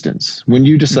assistants when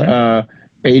you decide.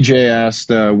 AJ asked,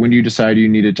 when do you decide you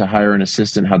needed to hire an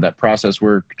assistant? How'd that process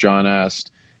work? John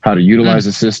asked how to utilize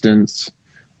assistants.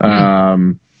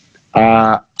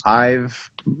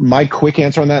 my quick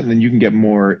answer on that, and then you can get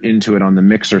more into it on the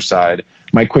mixer side.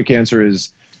 My quick answer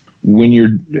is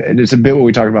and it's a bit what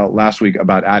we talked about last week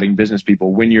about adding business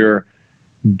people. When you're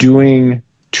doing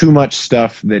too much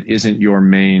stuff that isn't your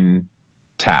main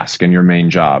task and your main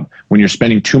job, when you're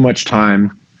spending too much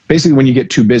time, basically when you get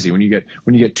too busy, when you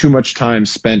get too much time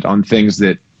spent on things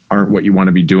that aren't what you want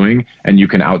to be doing, and you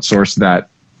can outsource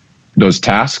those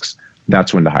tasks,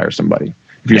 that's when to hire somebody.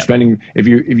 If you're spending,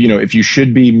 if you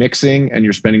should be mixing and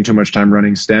you're spending too much time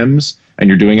running stems and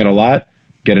you're doing it a lot,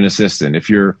 get an assistant. If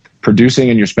you're producing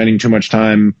and you're spending too much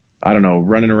time, I don't know,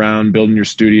 running around, building your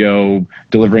studio,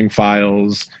 delivering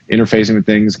files, interfacing with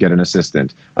things, get an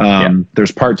assistant.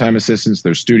 There's part-time assistants,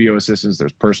 there's studio assistants,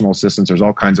 there's personal assistants, there's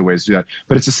all kinds of ways to do that.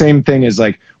 But it's the same thing as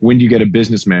like when you get a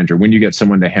business manager, when you get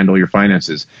someone to handle your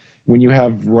finances, when you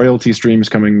have royalty streams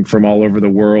coming from all over the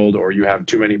world, or you have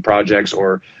too many projects,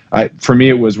 or for me,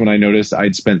 it was when I noticed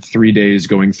I'd spent 3 days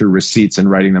going through receipts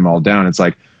and writing them all down. It's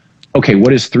like, okay,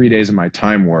 what is 3 days of my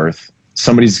time worth?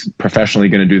 Somebody's professionally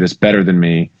going to do this better than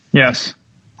me. Yes.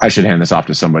 I should hand this off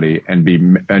to somebody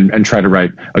and try to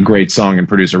write a great song and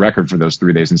produce a record for those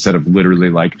 3 days instead of literally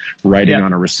like writing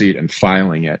on a receipt and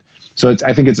filing it. So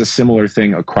I think it's a similar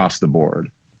thing across the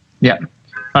board. Yeah.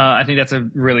 I think that's a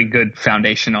really good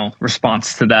foundational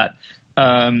response to that.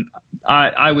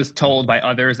 I was told by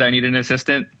others that I needed an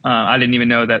assistant. I didn't even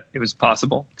know that it was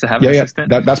possible to have an assistant.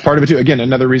 That's part of it too. Again,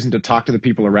 another reason to talk to the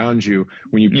people around you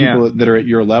when people that are at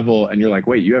your level and you're like,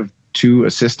 wait, you have 2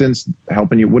 assistants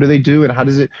helping you. What do they do? And how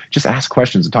does it, just ask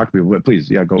questions and talk to people,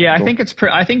 please. Yeah, go. Yeah, I think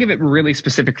I think of it really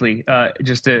specifically,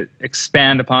 just to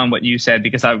expand upon what you said,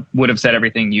 because I would have said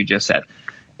everything you just said.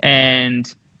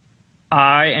 And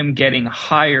I am getting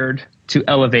hired to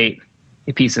elevate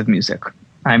a piece of music.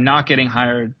 I'm not getting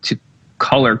hired to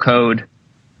color code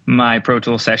my Pro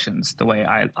Tools sessions the way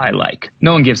I like.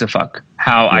 No one gives a fuck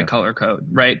how I color code,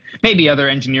 right? Maybe other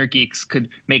engineer geeks could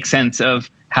make sense of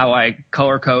how I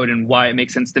color code and why it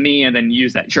makes sense to me and then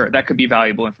use that. Sure, that could be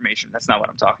valuable information. That's not what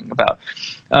I'm talking about.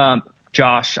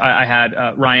 Josh, I had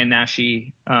Ryan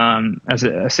Nashi as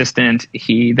an assistant.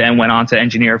 He then went on to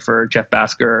engineer for Jeff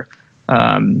Basker.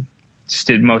 Just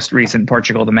did most recent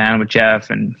Portugal the Man with Jeff,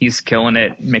 and he's killing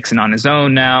it, mixing on his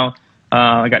own now.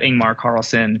 I got Ingmar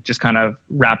Carlson, just kind of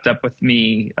wrapped up with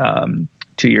me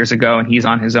 2 years ago, and he's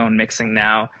on his own mixing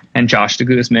now. And Josh de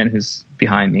Guzman, who's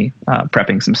behind me,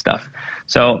 prepping some stuff.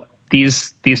 So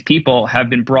these people have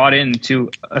been brought in to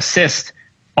assist,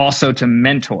 also to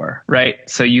mentor, right?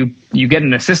 So you get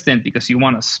an assistant because you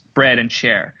want to spread and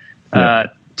share. Yeah.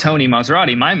 Tony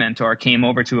Maserati, my mentor, came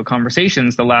over to a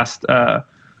Conversations the last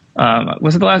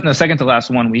was it the last? No, second to last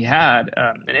one we had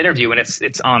an interview, and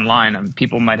it's online, and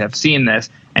people might have seen this.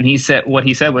 And what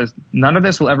he said was, none of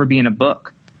this will ever be in a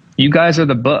book. You guys are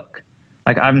the book.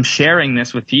 Like, I'm sharing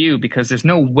this with you because there's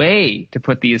no way to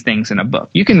put these things in a book.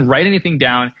 You can write anything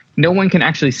down. No one can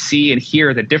actually see and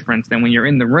hear the difference than when you're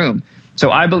in the room.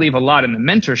 So I believe a lot in the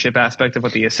mentorship aspect of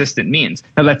what the assistant means.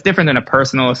 Now, that's different than a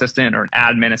personal assistant or an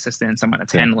admin assistant, someone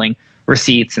that's handling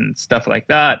receipts and stuff like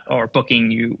that, or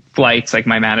booking you flights like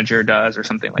my manager does or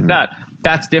something like that.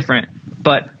 That's different.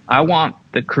 But I want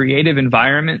the creative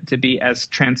environment to be as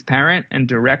transparent and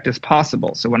direct as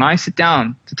possible. So when I sit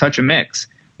down to touch a mix,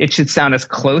 it should sound as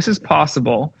close as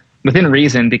possible, within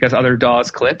reason, because other DAWs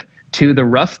clip, to the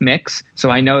rough mix. So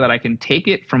I know that I can take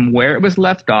it from where it was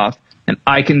left off, and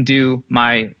I can do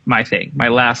my thing, my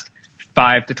last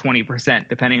 5 to 20%,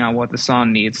 depending on what the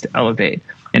song needs to elevate.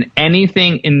 And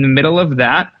anything in the middle of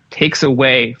that takes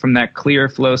away from that clear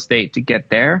flow state to get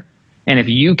there. And if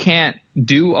you can't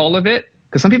do all of it,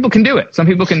 because some people can do it. Some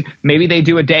people can, maybe they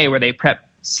do a day where they prep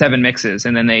 7 mixes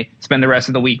and then they spend the rest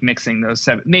of the week mixing those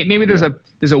 7. Maybe there's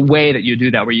a way that you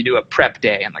do that, where you do a prep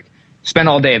day and like spend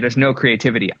all day. There's no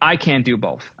creativity. I can't do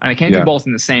both. And I can't do both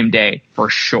in the same day for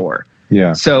sure.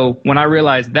 Yeah. So when I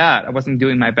realized that I wasn't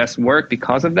doing my best work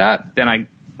because of that, then I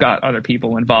got other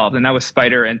people involved. And that was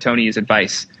Spider and Tony's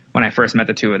advice when I first met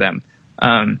the two of them.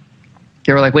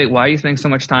 They were like, wait, why are you spending so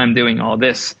much time doing all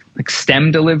this? Like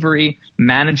stem delivery,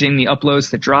 managing the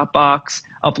uploads to Dropbox,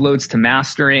 uploads to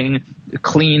mastering,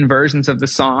 clean versions of the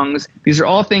songs. These are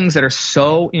all things that are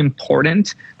so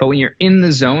important. But when you're in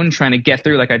the zone trying to get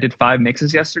through, like I did 5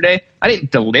 mixes yesterday, I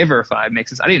didn't deliver 5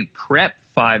 mixes. I didn't prep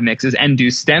 5 mixes and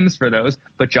do stems for those.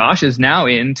 But Josh is now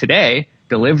in today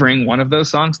delivering one of those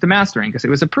songs to mastering because it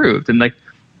was approved. And like,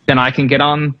 then I can get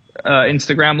on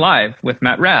Instagram Live with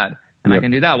MattRad. And I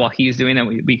can do that while he's doing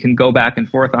it. We can go back and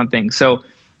forth on things. So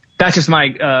that's just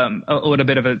my a little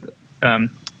bit of a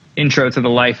intro to the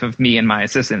life of me and my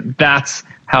assistant. That's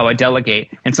how I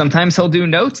delegate. And sometimes he'll do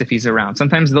notes if he's around.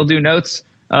 Sometimes they'll do notes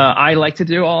I like to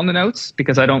do all in the notes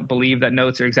because I don't believe that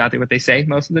notes are exactly what they say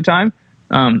most of the time.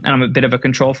 And I'm a bit of a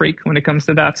control freak when it comes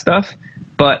to that stuff.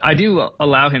 But I do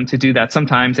allow him to do that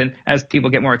sometimes. And as people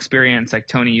get more experience, like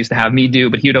Tony used to have me do,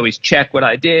 but he would always check what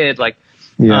I did. Like,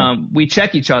 we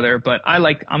check each other, but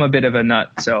I'm a bit of a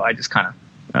nut. So I just kind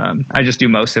of, I just do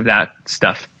most of that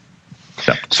stuff.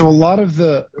 So a lot of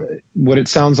what it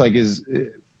sounds like is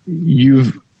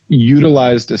you've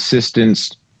utilized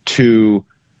assistants to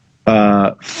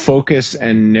focus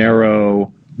and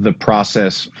narrow the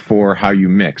process for how you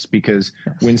mix, because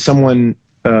when someone,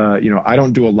 I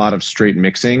don't do a lot of straight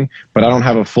mixing, but I don't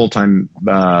have a full-time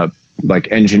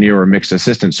like engineer or mix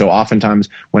assistant. So oftentimes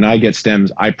when I get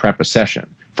stems, I prep a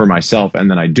session for myself and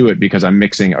then I do it because I'm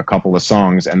mixing a couple of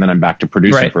songs and then I'm back to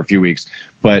producing for a few weeks.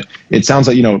 But it sounds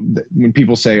like, when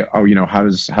people say, oh, how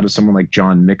does someone like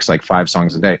Jon mix like 5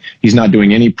 songs a day? He's not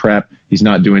doing any prep. He's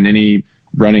not doing any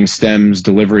running stems,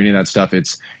 delivery, any of that stuff.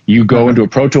 It's you go into a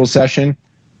Pro Tools session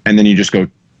and then you just go,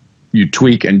 you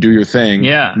tweak and do your thing.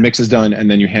 Yeah. Mix is done,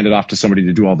 and then you hand it off to somebody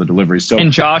to do all the deliveries. So,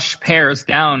 and Josh pares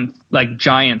down like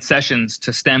giant sessions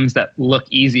to stems that look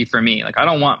easy for me. Like I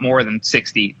don't want more than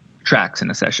 60 tracks in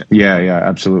a session. Yeah,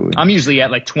 absolutely. I'm usually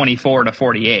at like 24 to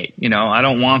 48. I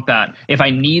don't want that. If I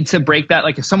need to break that,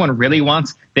 like if someone really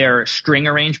wants their string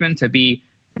arrangement to be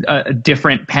a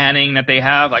different panning that they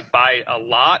have, like by a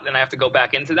lot, then I have to go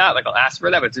back into that. Like I'll ask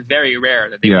for that, but it's very rare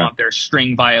that they want their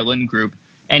string violin group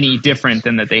any different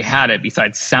than that they had it,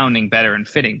 besides sounding better and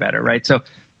fitting better, right? So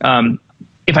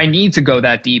if I need to go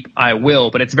that deep, I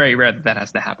will, but it's very rare that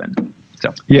has to happen.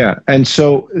 So yeah, and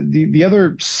so the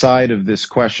other side of this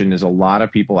question is a lot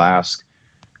of people ask,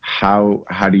 how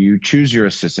do you choose your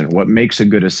assistant? What makes a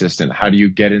good assistant? How do you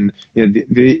get in?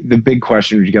 The big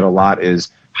question you get a lot is,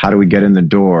 how do we get in the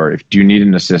door? Do you need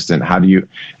an assistant? How do you?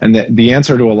 And the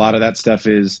answer to a lot of that stuff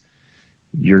is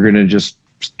you're going to just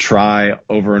try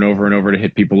over and over and over to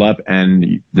hit people up,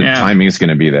 and the timing is going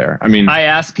to be there. I mean, I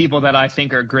ask people that I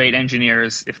think are great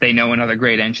engineers if they know another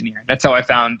great engineer. That's how I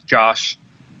found Josh.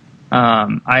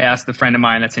 I asked a friend of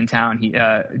mine that's in town,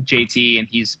 JT, and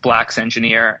he's Black's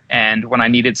engineer. And when I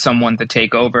needed someone to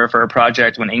take over for a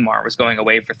project when Ingmar was going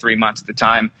away for 3 months at the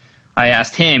time, I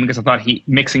asked him because I thought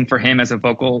mixing for him as a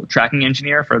vocal tracking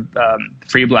engineer for the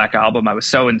Free Black album. I was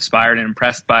so inspired and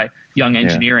impressed by young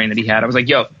engineering that he had. I was like,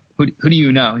 yo, who do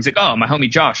you know? He's like, oh, my homie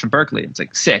Josh from Berkeley. It's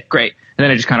like, sick, great. And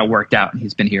then it just kind of worked out, and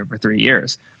he's been here for 3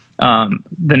 years. The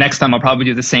next time I'll probably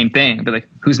do the same thing. I'll be like,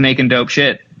 who's making dope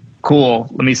shit? Cool,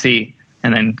 let me see.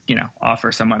 And then,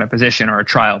 offer someone a position or a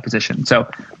trial position. So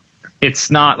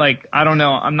it's not like, I don't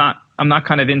know, I'm not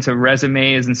kind of into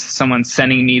resumes and someone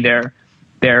sending me their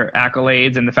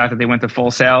accolades, and the fact that they went to Full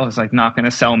Sail is like not going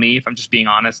to sell me, if I'm just being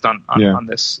honest on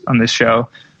this show.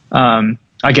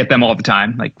 I get them all the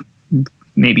time, like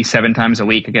maybe 7 times a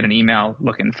week. I get an email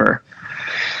looking for,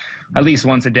 at least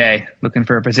once a day, looking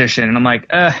for a position. And I'm like,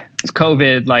 it's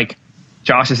COVID. Like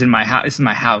Josh is in my house. This is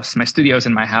my house. My studio's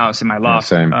in my house, in my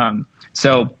loft.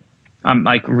 So I'm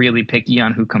like really picky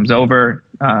on who comes over.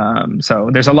 So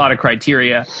there's a lot of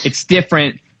criteria. It's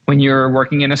different when you're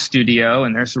working in a studio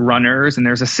and there's runners and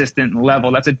there's assistant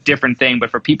level. That's a different thing.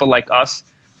 But for people like us,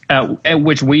 at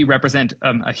which we represent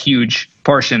a huge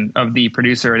portion of the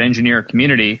producer and engineer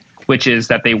community, which is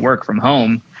that they work from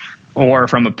home or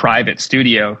from a private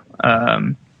studio,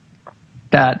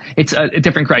 that it's a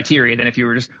different criteria than if you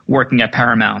were just working at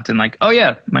Paramount and like, oh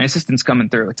yeah, my assistant's coming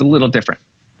through. It's a little different.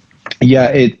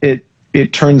 Yeah,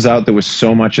 it turns out that with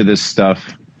so much of this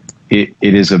stuff, it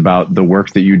is about the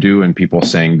work that you do and people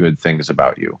saying good things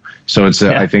about you. So it's,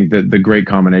 I think that the great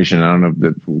combination, I don't know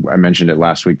that I mentioned it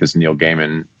last week, this Neil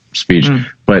Gaiman speech,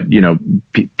 but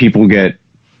people get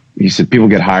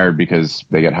hired because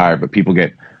they get hired, but people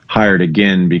get hired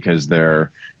again because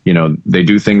they're, they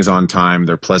do things on time,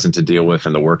 they're pleasant to deal with,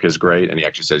 and the work is great. And he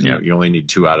actually says, you only need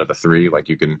 2 out of the 3, like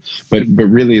you can, but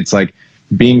really it's like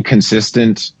being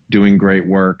consistent, doing great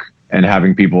work, and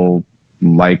having people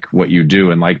like what you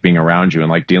do and like being around you and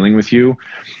like dealing with you,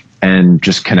 and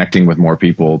just connecting with more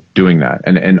people doing that.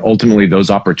 And ultimately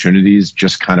those opportunities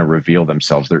just kind of reveal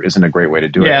themselves. There isn't a great way to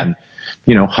do it. And,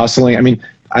 hustling. I mean,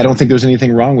 I don't think there's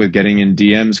anything wrong with getting in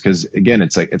DMs, because again,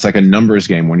 it's like a numbers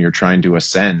game. When you're trying to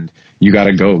ascend, you got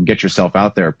to go get yourself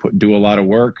out there, do a lot of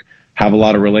work, have a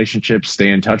lot of relationships, stay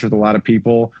in touch with a lot of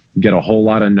people, get a whole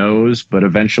lot of no's, but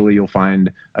eventually you'll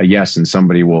find a yes, and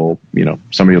somebody will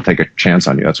take a chance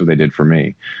on you. That's what they did for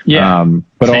me. Yeah.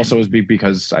 But also it was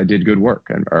because I did good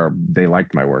work, or they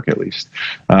liked my work at least.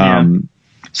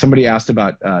 Somebody asked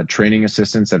about training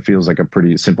assistants. That feels like a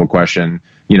pretty simple question.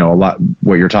 You know, a lot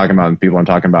what you're talking about and people I'm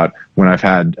talking about, when I've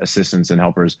had assistants and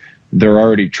helpers, they're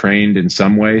already trained in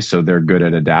some way, so they're good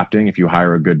at adapting. If you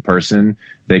hire a good person,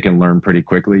 they can learn pretty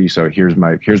quickly. So here's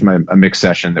a mix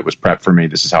session that was prepped for me.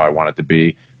 This is how I want it to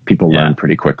be. People learn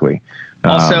pretty quickly.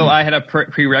 Also, I had a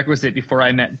prerequisite before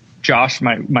I met Josh,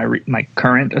 my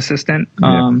current assistant.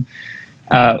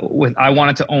 I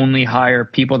wanted to only hire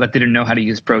people that didn't know how to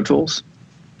use Pro Tools.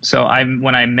 So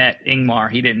when I met Ingmar,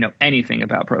 he didn't know anything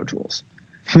about Pro Tools.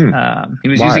 He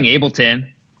was using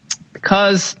Ableton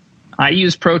because I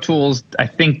use Pro Tools, I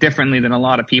think, differently than a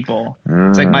lot of people.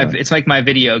 It's like my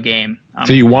video game.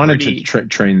 So you wanted to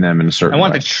train them in a certain way. I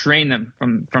wanted to train them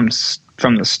from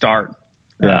the start.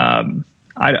 Yeah.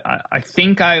 I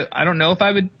think I don't know if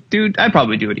I would I'd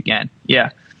probably do it again.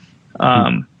 Yeah.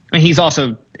 And he's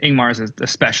also, Ingmar is a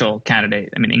special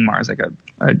candidate. I mean, Ingmar is like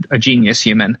a genius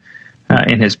human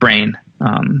in his brain,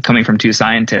 coming from two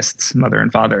scientists, mother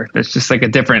and father. There's just like a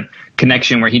different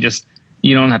connection where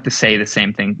you don't have to say the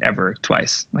same thing ever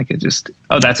twice. Like it just,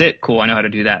 oh, that's it. Cool. I know how to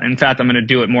do that. In fact, I'm going to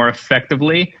do it more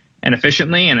effectively and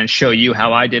efficiently and then show you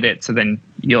how I did it. So then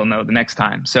you'll know the next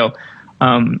time. So,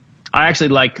 I actually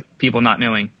like people not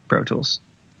knowing Pro Tools.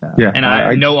 And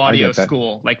I no audio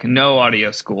school, like no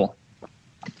audio school.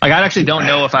 Like I actually don't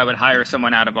know if I would hire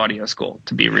someone out of audio school,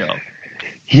 to be real.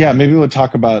 Yeah, maybe we'll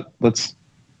talk about, let's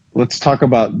talk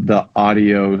about the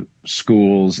audio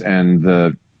schools and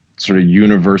the sort of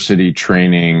university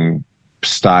training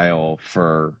style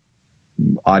for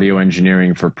audio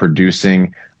engineering, for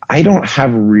producing. I don't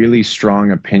have really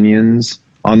strong opinions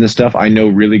on this stuff. I know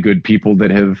really good people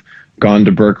that have gone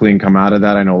to Berkeley and come out of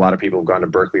that. I know a lot of people have gone to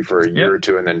Berkeley for a year or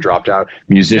two and then dropped out.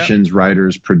 Musicians,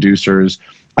 writers, producers.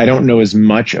 I don't know as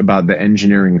much about the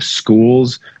engineering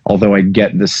schools, although I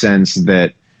get the sense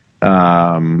that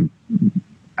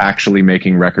actually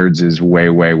making records is way,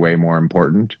 way, way more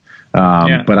important.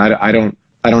 But I don't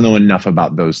know enough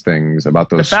about those things,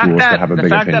 about those schools to have a big opinion. The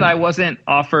fact that I wasn't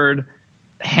offered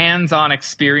hands-on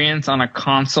experience on a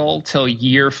console till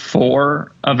year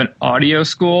 4 of an audio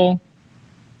school,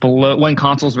 when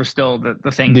consoles were still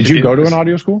the thing. Did you go to an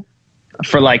audio school?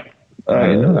 For like,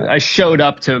 I showed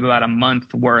up to about a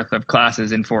month worth of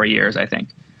classes in 4 years, I think.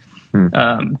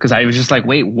 Because I was just like,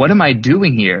 wait, what am I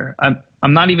doing here?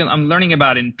 I'm learning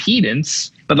about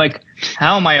impedance, but like,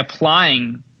 how am I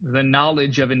applying the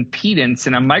knowledge of impedance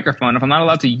in a microphone if I'm not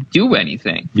allowed to do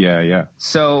anything? Yeah.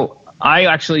 So I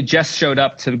actually just showed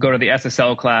up to go to the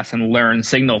SSL class and learn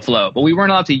signal flow, but we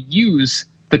weren't allowed to use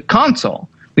the console.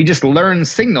 We just learned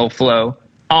signal flow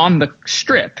on the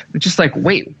strip. It's just like,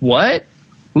 wait, what?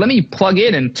 Let me plug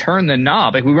in and turn the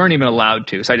knob. Like we weren't even allowed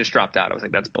to. So I just dropped out. I was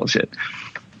like, that's bullshit.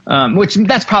 Which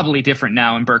that's probably different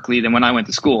now in Berkeley than when I went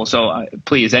to school. So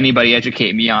please, anybody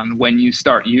educate me on when you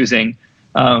start using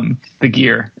the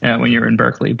gear when you're in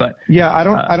Berkeley. But yeah, I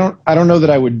don't know that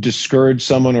I would discourage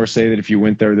someone or say that if you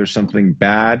went there's something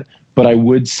bad. But I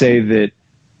would say that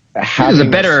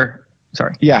having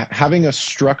a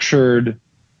structured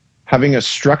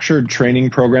training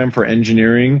program for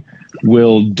engineering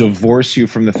will divorce you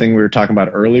from the thing we were talking about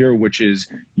earlier, which is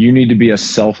you need to be a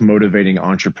self-motivating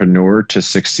entrepreneur to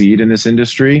succeed in this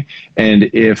industry.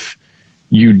 And if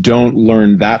you don't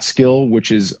learn that skill, which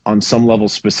is on some level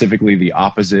specifically the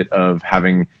opposite of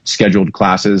having scheduled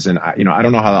classes, and I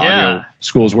don't know how the audio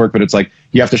schools work, but it's like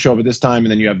you have to show up at this time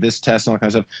and then you have this test and all that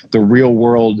kind of stuff. The real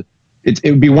world, it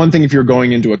would be one thing if you're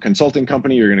going into a consulting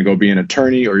company, you're going to go be an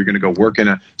attorney, or you're going to go work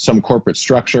in some corporate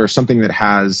structure or something that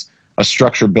has a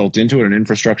structure built into it, an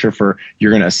infrastructure for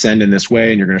you're going to ascend in this way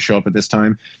and you're going to show up at this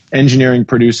time. Engineering,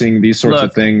 producing, these sorts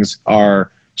of things are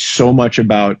so much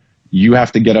about you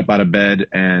have to get up out of bed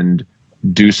and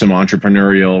do some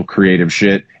entrepreneurial, creative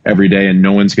shit every day, and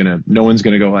no one's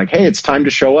gonna go like, hey, it's time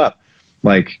to show up.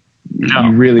 Like, no.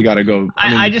 You really got to go.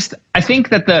 I think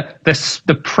that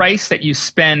the price that you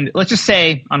spend, let's just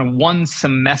say on one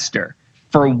semester,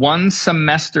 for one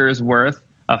semester's worth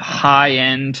of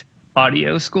high-end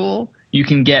audio school, you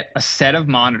can get a set of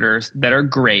monitors that are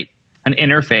great, an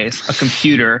interface, a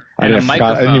computer, and a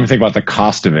microphone. I didn't even think about the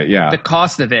cost of it. Yeah, the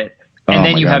cost of it. And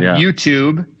then you have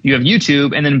YouTube. You have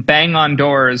YouTube, and then bang on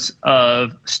doors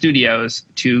of studios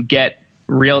to get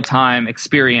real-time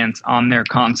experience on their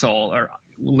console or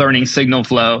learning signal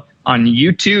flow on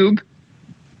YouTube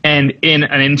and in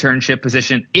an internship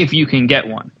position if you can get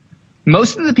one.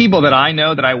 Most of the people that I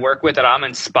know that I work with that I'm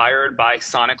inspired by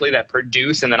sonically that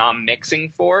produce and that I'm mixing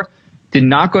for did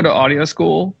not go to audio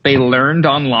school. They learned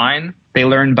online. They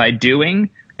learned by doing.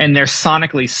 And they're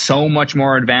sonically so much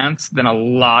more advanced than a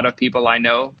lot of people I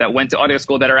know that went to audio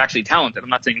school that are actually talented. I'm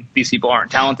not saying these people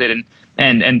aren't talented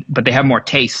but they have more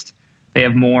taste. They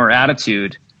have more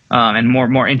attitude, and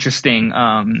more interesting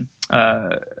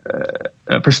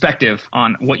perspective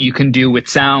on what you can do with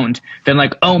sound than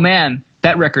like, oh man,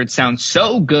 that record sounds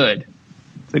so good.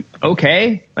 It's like,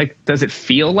 okay, like, does it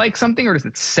feel like something or does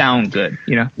it sound good?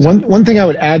 You know, one thing I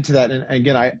would add to that, and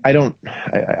again, I don't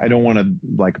want to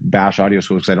like bash audio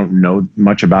school because I don't know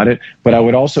much about it, but I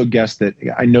would also guess that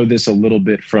I know this a little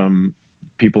bit from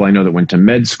people I know that went to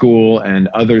med school and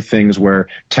other things where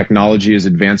technology is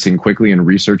advancing quickly and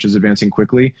research is advancing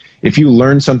quickly. If you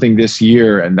learn something this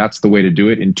year and that's the way to do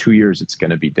it, in 2 years, it's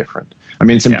going to be different. I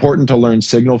mean, it's important to learn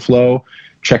signal flow.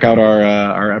 Check out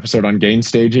our episode on gain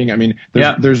staging. I mean,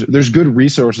 there's good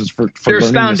resources for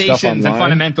there's learning foundations this stuff online. and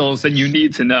fundamentals that you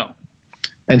need to know.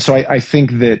 And so I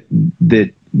think that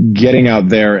getting out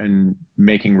there and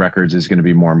making records is going to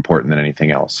be more important than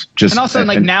anything else. And also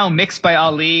now mixed by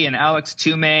Ali and Alex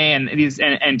Toomey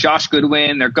and Josh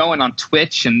Goodwin, they're going on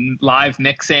Twitch and live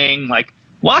mixing. Like,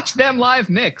 watch them live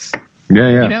mix.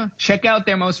 Yeah. You know, check out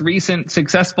their most recent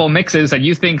successful mixes that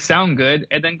you think sound good,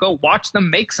 and then go watch them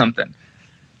make something.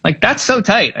 Like, that's so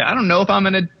tight. I don't know if I'm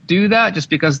going to do that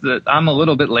just because I'm a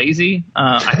little bit lazy.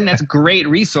 I think that's a great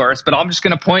resource, but I'm just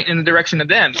going to point in the direction of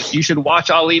them. You should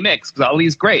watch Ali mix because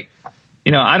Ali's great.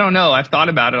 You know, I don't know. I've thought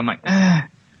about it. I'm like, I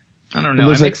don't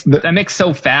know. I mix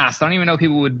so fast. I don't even know if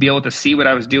people would be able to see what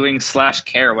I was doing /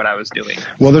 care what I was doing.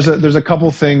 Well, there's a couple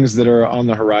things that are on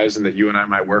the horizon that you and I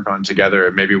might work on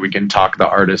together. Maybe we can talk the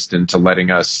artist into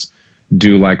letting us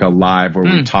do like a live where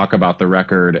we talk about the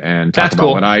record and talk about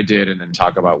what I did and then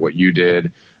talk about what you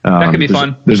did. That could be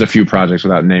fun. There's a few projects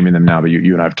without naming them now, but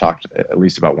you and I have talked at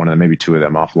least about one of them, maybe two of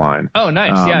them offline. Oh,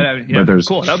 nice. But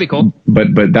cool. That would be cool.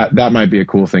 But that might be a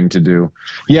cool thing to do.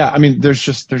 Yeah. I mean, there's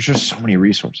just so many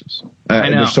resources.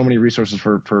 There's so many resources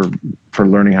for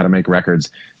learning how to make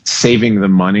records, saving the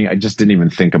money. I just didn't even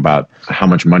think about how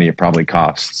much money it probably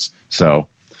costs. So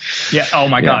yeah. Oh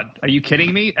my God. Are you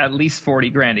kidding me? At least 40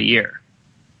 grand a year.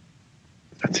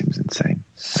 That seems insane.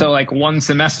 So like one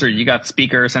semester, you got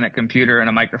speakers and a computer and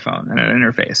a microphone and an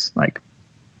interface. Like,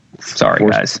 sorry,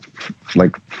 guys.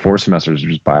 Like 4 semesters,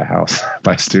 just buy a house,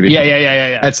 buy a studio.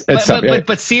 Yeah.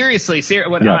 But seriously,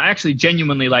 I actually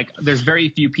genuinely like, there's very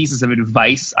few pieces of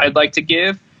advice I'd like to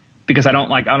give because I don't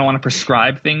want to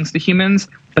prescribe things to humans.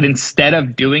 But instead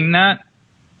of doing that,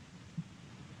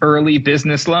 early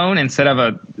business loan instead of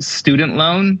a student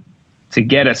loan to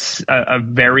get a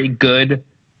very good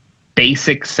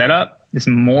basic setup is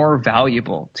more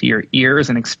valuable to your ears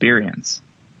and experience.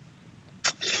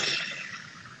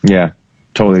 Yeah,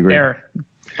 totally agree.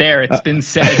 There, it's been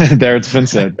said. There, it's been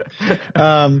said.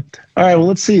 All right, well,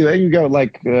 let's see. You got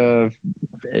like 8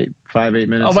 minutes.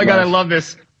 Oh my God, I love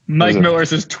this. Mike Miller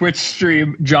says Twitch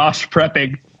stream, Josh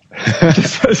prepping.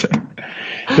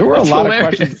 There were a lot of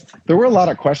questions. There were a lot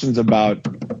of questions about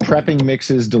prepping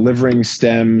mixes, delivering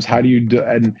stems. How do you do?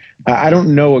 And I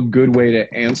don't know a good way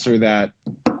to answer that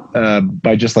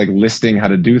by just like listing how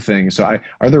to do things. So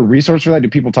are there resources for that? Do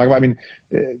people talk about? I mean,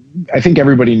 I think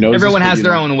everybody knows. Everyone has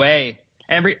their own way.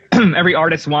 Every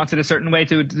artist wants it a certain way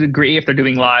to a degree if they're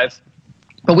doing live.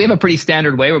 But we have a pretty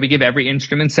standard way where we give every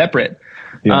instrument separate.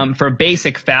 Yeah. For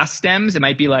basic fast stems, it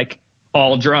might be like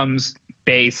all drums,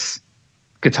 bass,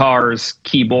 guitars,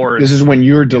 keyboards. This is when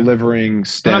you're delivering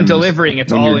stems. When I'm delivering,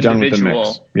 it's all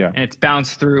individual. Yeah. And it's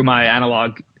bounced through my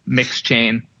analog mix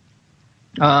chain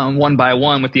one by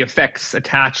one with the effects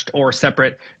attached or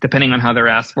separate, depending on how they're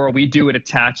asked for. We do it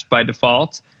attached by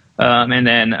default. And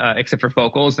then except for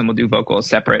vocals, then we'll do vocals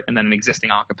separate and then an existing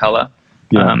acapella.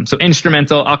 Yeah. So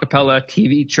instrumental, acapella,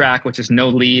 TV track, which is no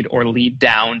lead or lead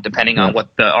down, depending on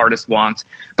what the artist wants.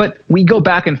 But we go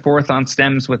back and forth on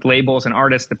stems with labels and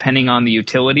artists, depending on the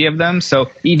utility of them. So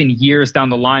even years down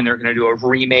the line, they're going to do a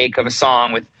remake of a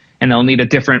song and they'll need a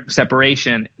different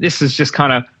separation. This is just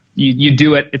kind of, you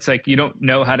do it. It's like you don't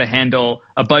know how to handle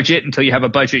a budget until you have a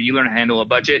budget. You learn how to handle a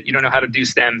budget. You don't know how to do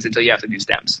stems until you have to do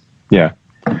stems. Yeah.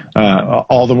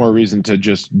 All the more reason to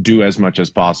just do as much as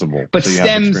possible. But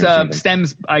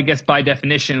stems, I guess by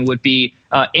definition, would be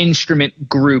instrument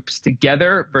groups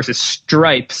together versus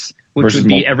stripes, which would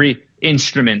be every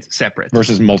instrument separate.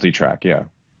 Versus multi-track, yeah.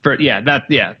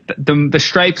 The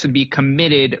stripes would be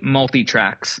committed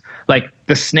multi-tracks. Like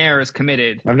the snare is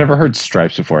committed. I've never heard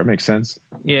stripes before. It makes sense.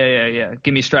 Yeah.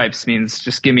 Give me stripes means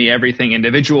just give me everything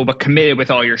individual, but committed with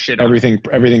all your shit on.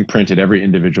 Everything printed, every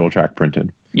individual track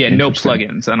printed. Yeah, no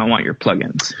plugins. I don't want your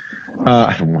plugins.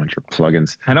 I don't want your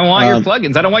plugins. I don't want your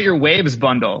plugins. I don't want your waves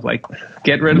bundle. Like,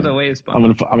 get rid of the waves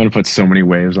bundle. I'm gonna put so many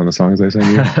waves on the songs I send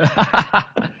you.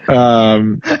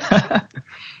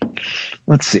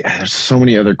 Let's see. There's so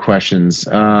many other questions.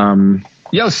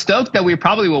 stoked that we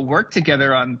probably will work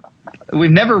together on.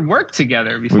 We've never worked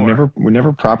together before. We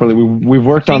never properly. We've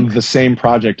worked on the same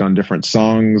project on different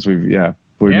songs. We've never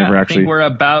actually. I think we're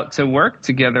about to work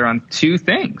together on 2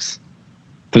 things.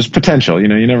 There's potential, you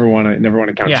know. You never want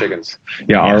to count chickens.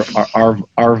 Yeah,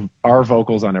 our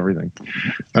vocals on everything.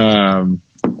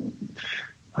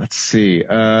 Let's see.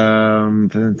 Wow,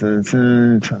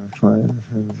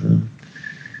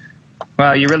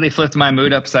 you really flipped my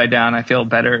mood upside down. I feel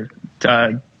better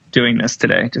doing this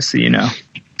today, just so you know.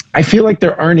 I feel like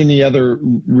there aren't any other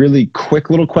really quick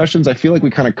little questions. I feel like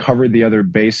we kind of covered the other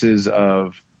bases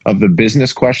of the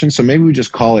business questions. So maybe we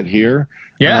just call it here.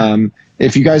 Yeah.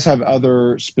 If you guys have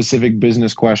other specific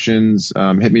business questions,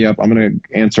 hit me up. I'm going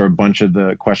to answer a bunch of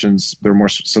the questions. There are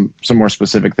some more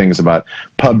specific things about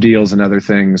pub deals and other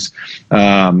things. So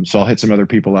I'll hit some other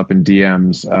people up in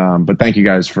DMs. But thank you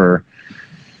guys for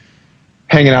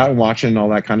hanging out and watching all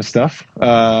that kind of stuff.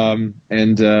 And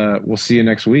we'll see you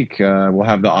next week. We'll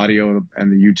have the audio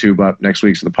and the YouTube up next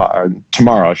week. So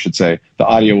tomorrow, I should say. The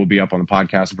audio will be up on the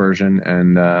podcast version,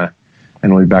 and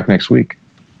we'll be back next week.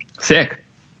 Sick.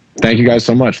 Thank you guys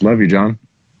so much. Love you, Jon.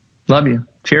 Love you.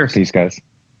 Cheers. Peace, guys.